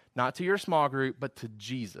me, not to your small group, but to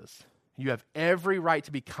Jesus. You have every right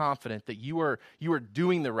to be confident that you are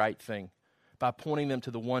doing the right thing by pointing them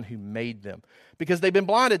to the one who made them, because they've been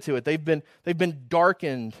blinded to it. They've been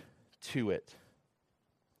darkened to it,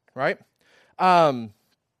 right?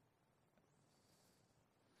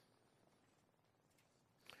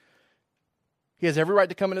 He has every right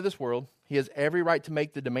to come into this world. He has every right to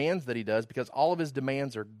make the demands that he does, because all of his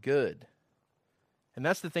demands are good. And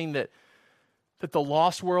that's the thing that the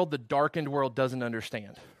lost world, the darkened world, doesn't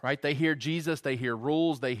understand, right? They hear Jesus, they hear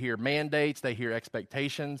rules, they hear mandates, they hear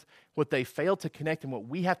expectations. What they fail to connect, and what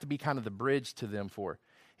we have to be kind of the bridge to them for,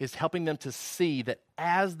 is helping them to see that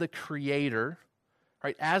as the creator,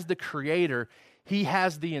 right, as the creator, he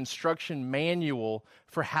has the instruction manual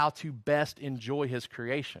for how to best enjoy his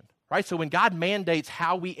creation, right? So when God mandates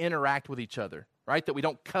how we interact with each other, right, that we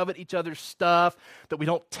don't covet each other's stuff, that we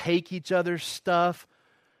don't take each other's stuff,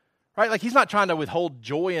 right? Like, he's not trying to withhold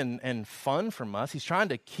joy and fun from us. He's trying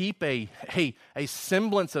to keep a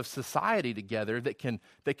semblance of society together that can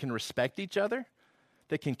respect each other,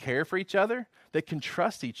 that can care for each other, that can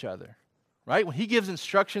trust each other, right? When he gives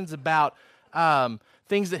instructions about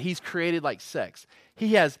things that he's created, like sex,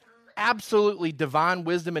 he has absolutely divine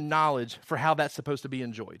wisdom and knowledge for how that's supposed to be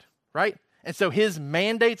enjoyed, right? And so his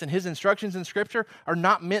mandates and his instructions in Scripture are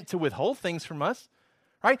not meant to withhold things from us,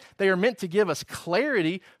 right? They are meant to give us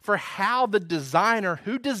clarity for how the designer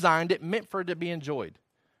who designed it meant for it to be enjoyed,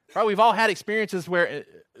 right? We've all had experiences where,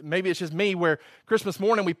 maybe it's just me, where Christmas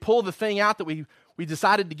morning we pull the thing out that we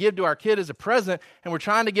decided to give to our kid as a present, and we're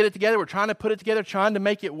trying to get it together, we're trying to put it together, trying to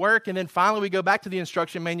make it work, and then finally we go back to the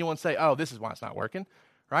instruction manual and say, oh, this is why it's not working,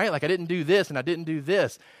 right? Like, I didn't do this and I didn't do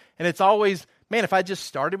this. And it's always, man, if I just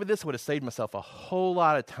started with this, I would have saved myself a whole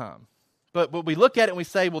lot of time. But we look at it and we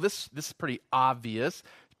say, well, this is pretty obvious.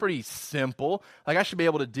 It's pretty simple. Like, I should be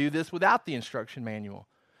able to do this without the instruction manual.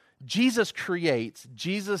 Jesus creates,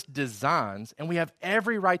 Jesus designs, and we have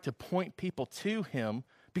every right to point people to him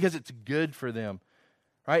because it's good for them,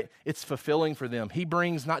 right? It's fulfilling for them. He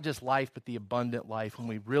brings not just life, but the abundant life when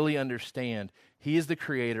we really understand he is the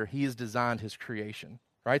creator. He has designed his creation,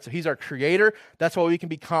 right? So he's our creator. That's why we can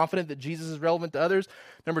be confident that Jesus is relevant to others.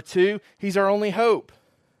 Number two, he's our only hope.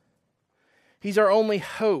 He's our only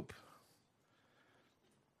hope.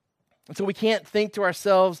 And so we can't think to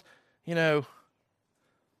ourselves,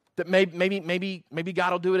 that maybe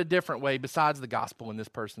God will do it a different way besides the gospel in this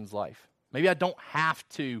person's life. Maybe I don't have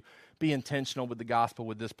to be intentional with the gospel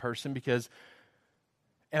with this person because,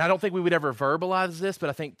 and I don't think we would ever verbalize this,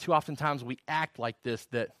 but I think too often times we act like this,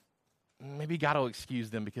 that maybe God will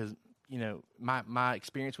excuse them because, my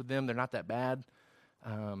experience with them, they're not that bad.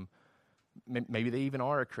 Maybe they even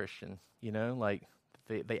are a Christian, like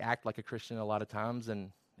they act like a Christian a lot of times,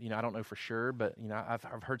 and I don't know for sure, but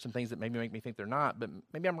I've heard some things that maybe make me think they're not, but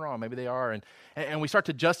maybe I'm wrong. Maybe they are, and we start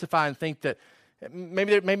to justify and think that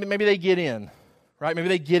maybe they get in, right? Maybe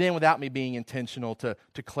they get in without me being intentional to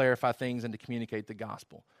clarify things and to communicate the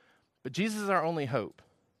gospel. But Jesus is our only hope,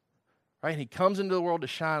 right? And he comes into the world to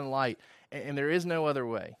shine light, and there is no other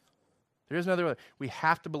way. There is no other way. We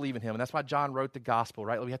have to believe in him. And that's why John wrote the gospel,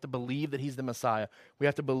 right? We have to believe that he's the Messiah. We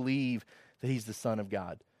have to believe that he's the Son of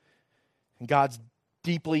God. And God's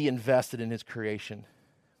deeply invested in his creation.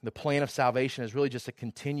 The plan of salvation is really just a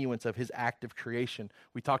continuance of his act of creation.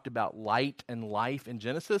 We talked about light and life in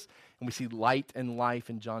Genesis, and we see light and life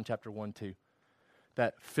in John chapter 1, 2.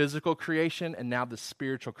 That physical creation and now the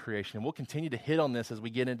spiritual creation. And we'll continue to hit on this as we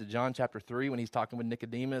get into John chapter 3 when he's talking with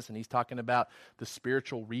Nicodemus and he's talking about the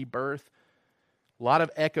spiritual rebirth. A lot of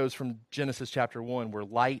echoes from Genesis chapter 1 where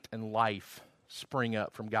light and life spring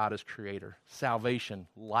up from God as creator. Salvation,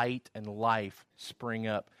 light and life spring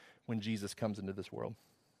up when Jesus comes into this world.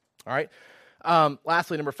 All right.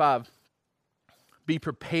 Lastly, number 5, be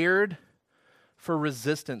prepared for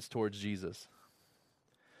resistance towards Jesus.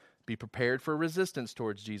 Be prepared for resistance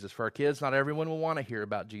towards Jesus. For our kids, not everyone will want to hear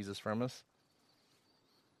about Jesus from us.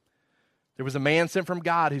 There was a man sent from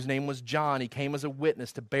God whose name was John. He came as a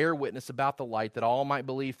witness to bear witness about the light that all might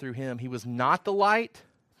believe through him. He was not the light,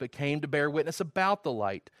 but came to bear witness about the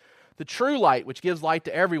light. The true light, which gives light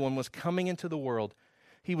to everyone, was coming into the world.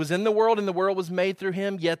 He was in the world, and the world was made through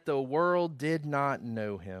him, yet the world did not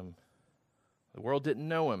know him. The world didn't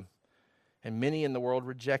know him, and many in the world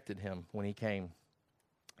rejected him when he came.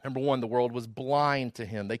 Number 1, the world was blind to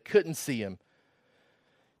him. They couldn't see him.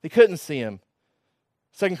 They couldn't see him.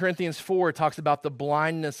 2 Corinthians 4 talks about the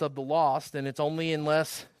blindness of the lost, and it's only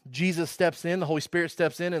unless Jesus steps in, the Holy Spirit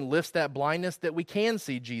steps in and lifts that blindness that we can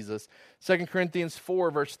see Jesus. 2 Corinthians 4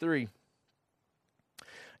 verse 3.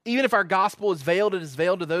 Even if our gospel is veiled, it is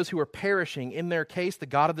veiled to those who are perishing. In their case, the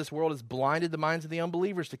God of this world has blinded the minds of the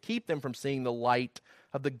unbelievers to keep them from seeing the light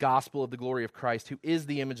of the gospel of the glory of Christ, who is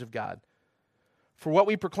the image of God. For what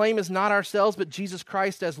we proclaim is not ourselves, but Jesus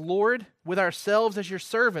Christ as Lord, with ourselves as your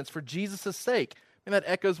servants for Jesus' sake. And that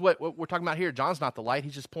echoes what we're talking about here. John's not the light.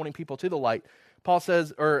 He's just pointing people to the light. Paul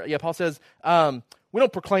says, we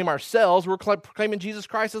don't proclaim ourselves. We're proclaiming Jesus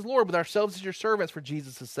Christ as Lord, with ourselves as your servants for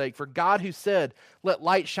Jesus' sake. For God, who said, let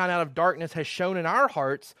light shine out of darkness, has shown in our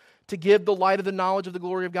hearts to give the light of the knowledge of the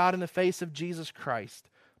glory of God in the face of Jesus Christ.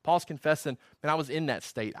 Paul's confessing, man, I was in that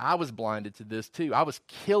state. I was blinded to this too. I was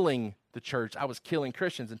killing the church. I was killing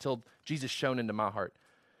Christians until Jesus shone into my heart,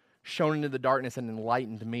 shone into the darkness and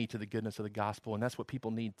enlightened me to the goodness of the gospel. And that's what people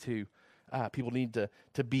need too. People need to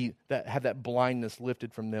have that blindness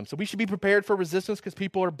lifted from them. So we should be prepared for resistance because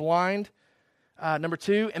people are blind. Number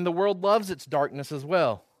 2, and the world loves its darkness as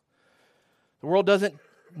well. The world doesn't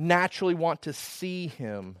naturally want to see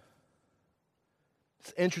him.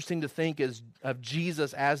 It's interesting to think of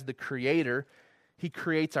Jesus as the creator. He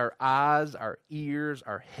creates our eyes, our ears,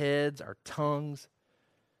 our heads, our tongues.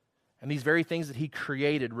 And these very things that he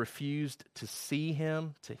created refused to see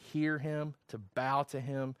him, to hear him, to bow to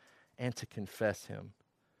him, and to confess him.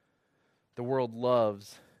 The world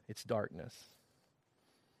loves its darkness.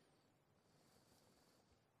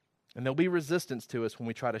 And there'll be resistance to us when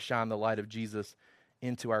we try to shine the light of Jesus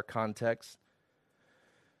into our context.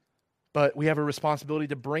 But we have a responsibility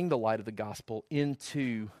to bring the light of the gospel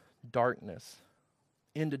into darkness.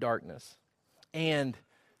 And,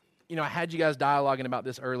 I had you guys dialoguing about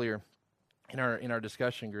this earlier in our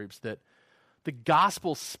discussion groups, that the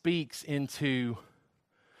gospel speaks into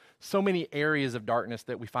so many areas of darkness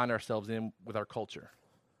that we find ourselves in with our culture.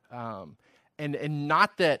 And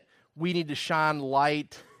not that we need to shine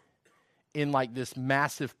light in like this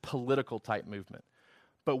massive political type movement,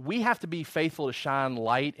 but we have to be faithful to shine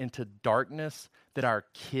light into darkness that our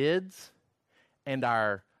kids and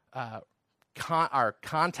our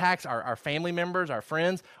contacts, our family members, our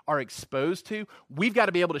friends are exposed to. We've got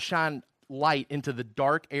to be able to shine light into the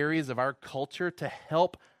dark areas of our culture to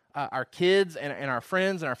help our kids and our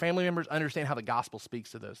friends and our family members understand how the gospel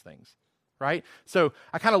speaks to those things, right? So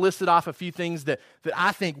I kind of listed off a few things that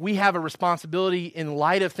I think we have a responsibility in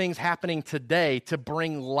light of things happening today to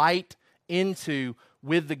bring light into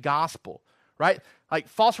with the gospel, right? Like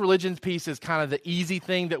false religions piece is kind of the easy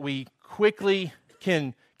thing that we quickly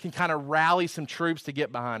can kind of rally some troops to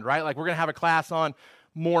get behind, right? Like we're going to have a class on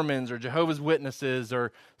Mormons or Jehovah's Witnesses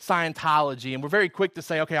or Scientology, and we're very quick to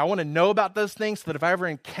say, okay, I want to know about those things so that if I ever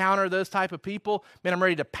encounter those type of people, man, I'm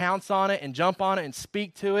ready to pounce on it and jump on it and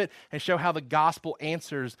speak to it and show how the gospel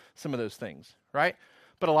answers some of those things, right?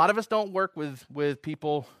 But a lot of us don't work with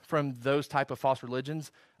people from those type of false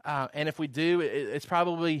religions, and if we do, it's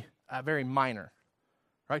probably very minor.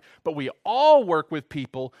 Right? But we all work with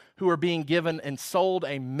people who are being given and sold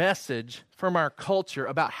a message from our culture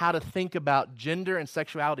about how to think about gender and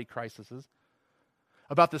sexuality crises,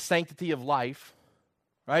 about the sanctity of life,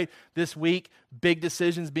 right? This week, big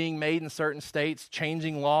decisions being made in certain states,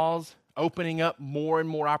 changing laws, opening up more and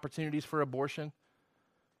more opportunities for abortion.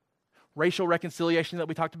 racial reconciliation that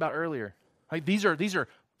we talked about earlier. Like these are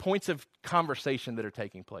points of conversation that are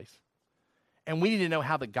taking place. And we need to know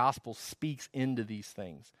how the gospel speaks into these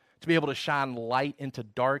things to be able to shine light into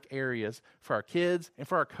dark areas for our kids and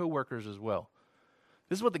for our coworkers as well.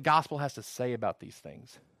 This is what the gospel has to say about these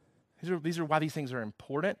things. These are why these things are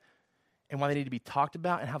important and why they need to be talked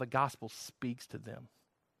about and how the gospel speaks to them,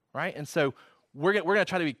 right? And so we're going to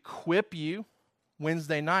try to equip you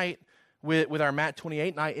Wednesday night with our Matt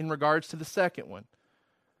 28 night in regards to the second one.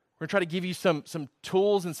 We're going to try to give you some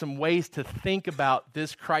tools and some ways to think about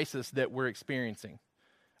this crisis that we're experiencing,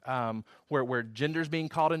 where gender is being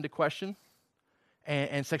called into question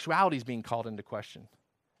and sexuality is being called into question.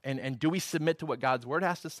 And do we submit to what God's word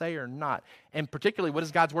has to say or not? And particularly, what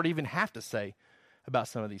does God's word even have to say about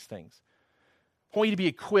some of these things? I want you to be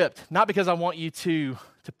equipped, not because I want you to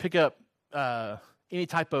pick up any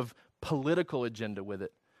type of political agenda with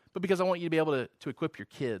it, but because I want you to be able to equip your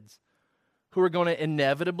kids who are going to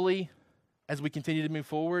inevitably, as we continue to move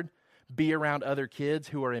forward, be around other kids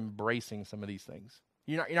who are embracing some of these things.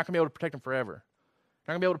 You're not going to be able to protect them forever.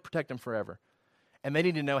 You're not going to be able to protect them forever. And they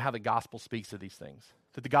need to know how the gospel speaks to these things.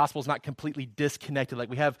 That the gospel is not completely disconnected. Like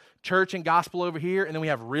we have church and gospel over here, and then we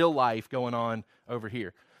have real life going on over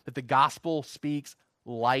here. That the gospel speaks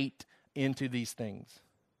light into these things,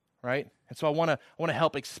 right? And so I want to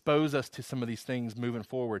help expose us to some of these things moving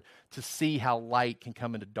forward, to see how light can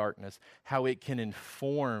come into darkness, how it can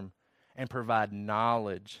inform and provide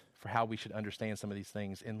knowledge for how we should understand some of these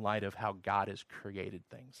things in light of how God has created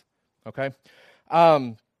things. Okay?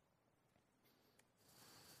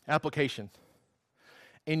 Application.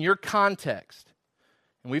 In your context,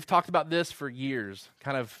 and we've talked about this for years,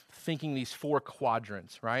 kind of thinking these 4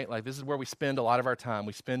 quadrants, right? Like this is where we spend a lot of our time.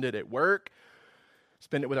 We spend it at work,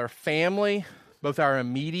 spend it with our family, both our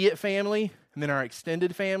immediate family and then our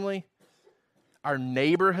extended family, our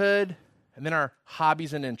neighborhood, and then our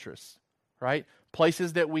hobbies and interests, right?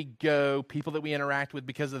 Places that we go, people that we interact with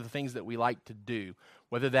because of the things that we like to do,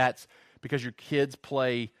 whether that's because your kids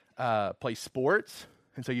play sports,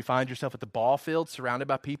 and so you find yourself at the ball field surrounded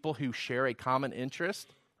by people who share a common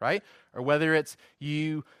interest, right? Or whether it's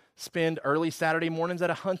you spend early Saturday mornings at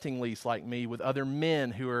a hunting lease like me with other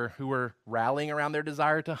men who are rallying around their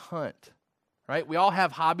desire to hunt, right? We all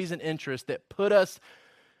have hobbies and interests that put us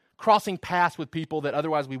crossing paths with people that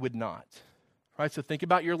otherwise we would not, right? So think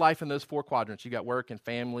about your life in those 4 quadrants. You got work and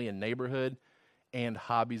family and neighborhood and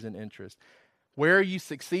hobbies and interests. Where are you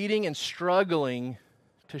succeeding and struggling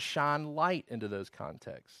to shine light into those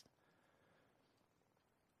contexts?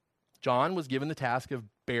 John was given the task of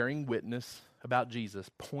bearing witness about Jesus,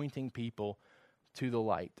 pointing people to the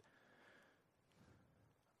light.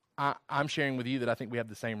 I'm sharing with you that I think we have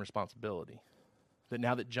the same responsibility. That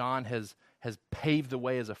now that John has paved the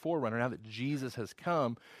way as a forerunner, now that Jesus has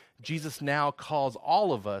come, Jesus now calls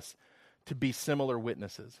all of us to be similar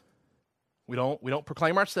witnesses. We don't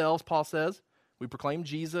proclaim ourselves, Paul says. We proclaim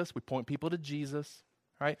Jesus. We point people to Jesus.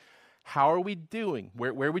 Right? How are we doing?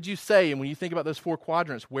 Where would you say, and when you think about those 4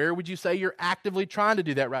 quadrants, where would you say you're actively trying to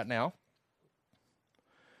do that right now?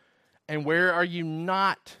 And where are you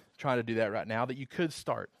not trying to do that right now that you could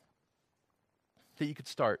start? I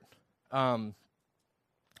want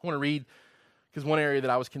to read, because one area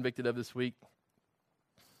that I was convicted of this week,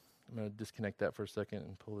 I'm going to disconnect that for a second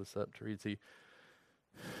and pull this up to read to you.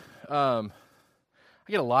 I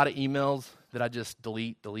get a lot of emails that I just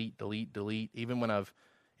delete, even when I've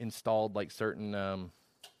installed like certain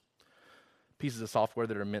pieces of software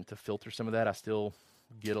that are meant to filter some of that. I still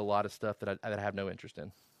get a lot of stuff that I have no interest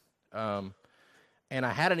in. And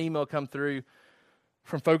I had an email come through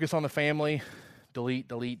from Focus on the Family,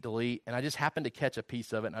 delete, and I just happened to catch a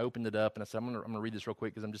piece of it, and I opened it up, and I said, I'm going to read this real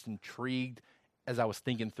quick because I'm just intrigued as I was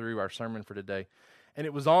thinking through our sermon for today. And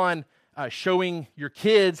it was on showing your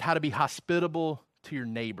kids how to be hospitable to your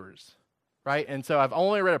neighbors, right? And so I've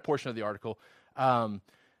only read a portion of the article,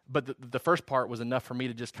 but the first part was enough for me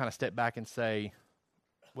to just kind of step back and say,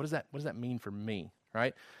 what does that mean for me,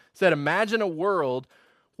 right? It said, imagine a world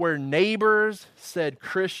where neighbors said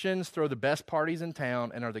Christians throw the best parties in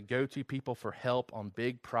town and are the go-to people for help on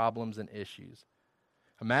big problems and issues.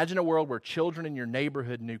 Imagine a world where children in your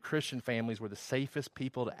neighborhood knew Christian families were the safest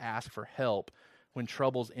people to ask for help when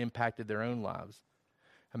troubles impacted their own lives.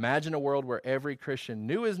 Imagine a world where every Christian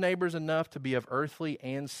knew his neighbors enough to be of earthly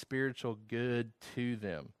and spiritual good to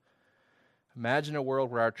them. Imagine a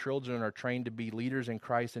world where our children are trained to be leaders in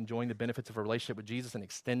Christ, enjoying the benefits of a relationship with Jesus and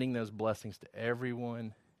extending those blessings to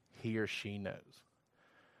everyone he or she knows.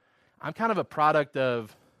 I'm kind of a product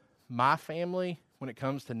of my family when it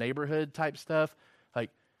comes to neighborhood type stuff.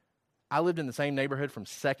 Like, I lived in the same neighborhood from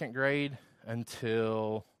 2nd grade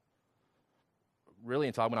until really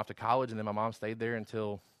until I went off to college, and then my mom stayed there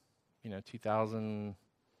until,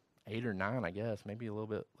 2008 or 9, I guess, maybe a little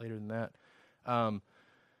bit later than that.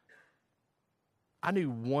 I knew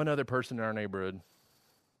one other person in our neighborhood,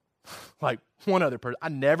 like one other person. I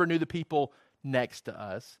never knew the people next to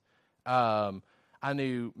us.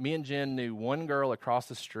 Me and Jen knew one girl across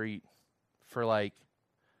the street for like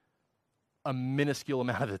a minuscule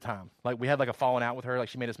amount of the time. Like we had like a falling out with her. Like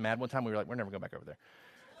she made us mad one time. We were like, we're never going back over there.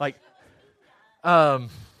 Like,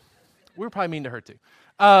 we were probably mean to her too.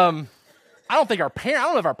 I don't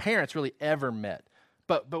know if our parents really ever met,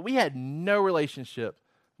 but we had no relationship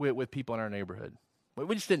with people in our neighborhood.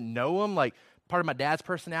 We just didn't know them. Like part of my dad's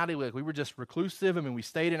personality, we were just reclusive. I mean, we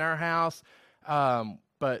stayed in our house,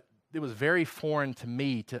 but it was very foreign to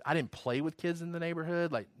me. I didn't play with kids in the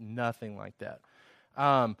neighborhood, like nothing like that.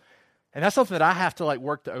 And that's something that I have to like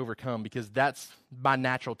work to overcome, because that's my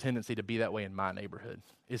natural tendency to be that way in my neighborhood,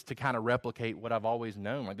 is to kind of replicate what I've always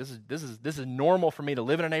known. Like this is normal for me to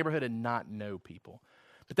live in a neighborhood and not know people.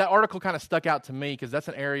 But that article kind of stuck out to me because that's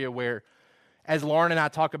an area where, as Lauren and I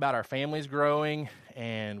talk about our families growing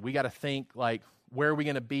and we got to think like, where are we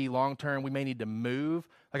going to be long term? We may need to move.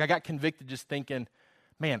 Like I got convicted just thinking,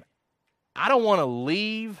 man, I don't want to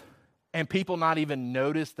leave and people not even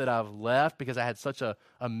notice that I've left because I had such a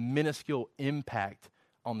minuscule impact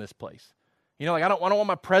on this place. Like I don't want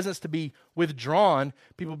my presence to be withdrawn.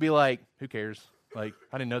 People be like, who cares? Like,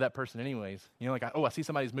 I didn't know that person anyways. I see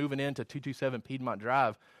somebody's moving into 227 Piedmont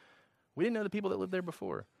Drive. We didn't know the people that lived there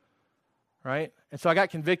before, right? And so I got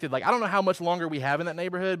convicted. Like, I don't know how much longer we have in that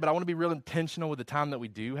neighborhood, but I want to be real intentional with the time that we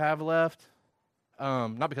do have left.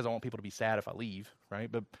 Not because I want people to be sad if I leave,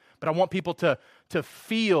 right? But I want people to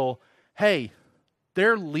feel, hey,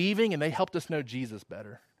 they're leaving and they helped us know Jesus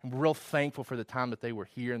better. And we're real thankful for the time that they were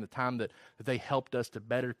here and the time that they helped us to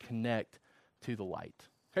better connect to the light.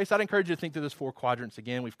 Okay, so I'd encourage you to think through those 4 quadrants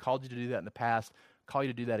again. We've called you to do that in the past. Call you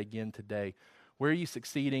to do that again today. Where are you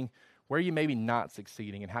succeeding? Where are you maybe not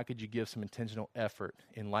succeeding? And how could you give some intentional effort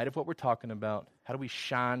in light of what we're talking about? How do we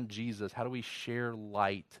shine Jesus? How do we share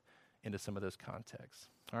light into some of those contexts?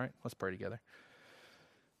 All right, let's pray together.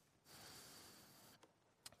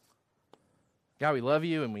 God, we love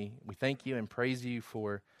you and we thank you and praise you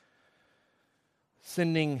for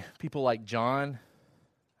sending people like John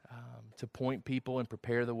to point people and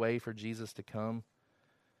prepare the way for Jesus to come.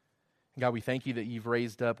 God, we thank you that you've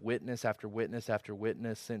raised up witness after witness after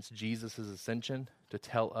witness since Jesus' ascension to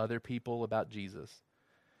tell other people about Jesus.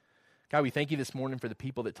 God, we thank you this morning for the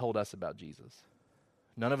people that told us about Jesus.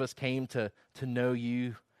 None of us came to know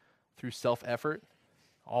you through self-effort.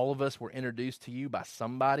 All of us were introduced to you by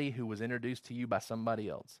somebody who was introduced to you by somebody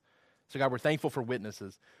else. So God, we're thankful for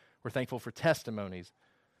witnesses. We're thankful for testimonies.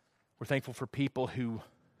 We're thankful for people who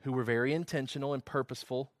were very intentional and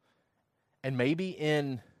purposeful, and maybe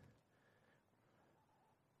in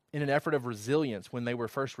an effort of resilience when they were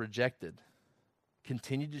first rejected,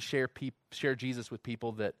 continued to share Jesus with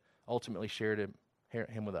people that ultimately shared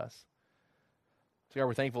him with us. So God,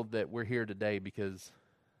 we're thankful that we're here today because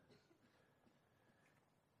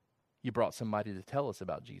you brought somebody to tell us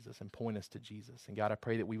about Jesus and point us to Jesus. And God, I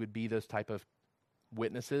pray that we would be those type of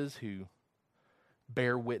witnesses who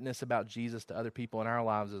bear witness about Jesus to other people in our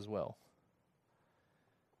lives as well.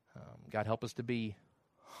 God, help us to be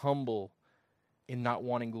humble in not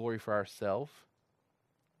wanting glory for ourselves.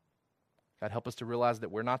 God, help us to realize that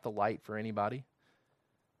we're not the light for anybody.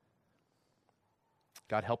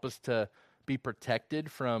 God, help us to be protected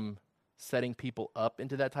from setting people up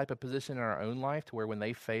into that type of position in our own life to where when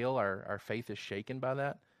they fail, our faith is shaken by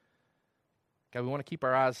that. God, we want to keep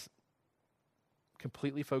our eyes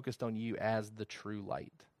completely focused on you as the true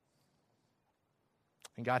light.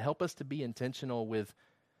 And God, help us to be intentional with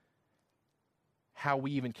how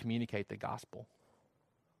we even communicate the gospel.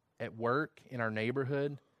 At work, in our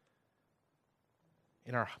neighborhood,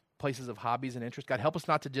 in our places of hobbies and interests. God, help us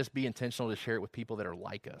not to just be intentional to share it with people that are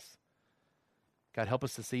like us. God, help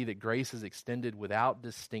us to see that grace is extended without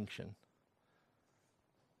distinction.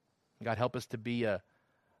 God, help us to be a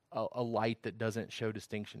light that doesn't show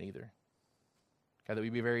distinction either. God, that we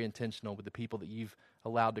be very intentional with the people that you've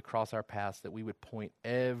allowed to cross our paths, that we would point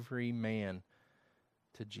every man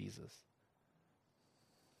to Jesus.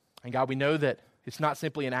 And God, we know that it's not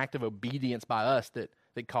simply an act of obedience by us that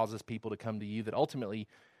causes people to come to you, that ultimately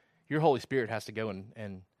your Holy Spirit has to go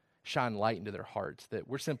and shine light into their hearts, that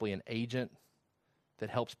we're simply an agent that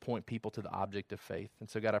helps point people to the object of faith. And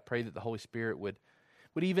so, God, I pray that the Holy Spirit would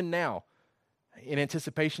even now, in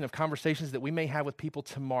anticipation of conversations that we may have with people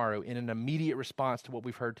tomorrow, in an immediate response to what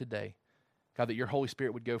we've heard today, God, that your Holy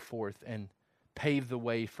Spirit would go forth and pave the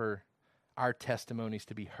way for our testimonies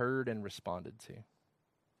to be heard and responded to.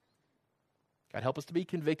 God, help us to be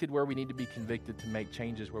convicted where we need to be convicted, to make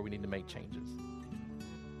changes where we need to make changes.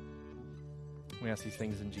 We ask these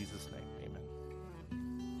things in Jesus' name. Amen.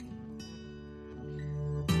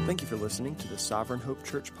 Thank you for listening to the Sovereign Hope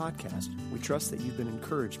Church podcast. We trust that you've been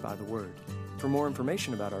encouraged by the word. For more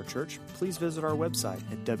information about our church, please visit our website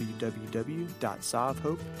at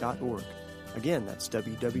www.sovhope.org. Again, that's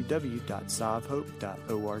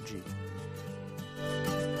www.sovhope.org.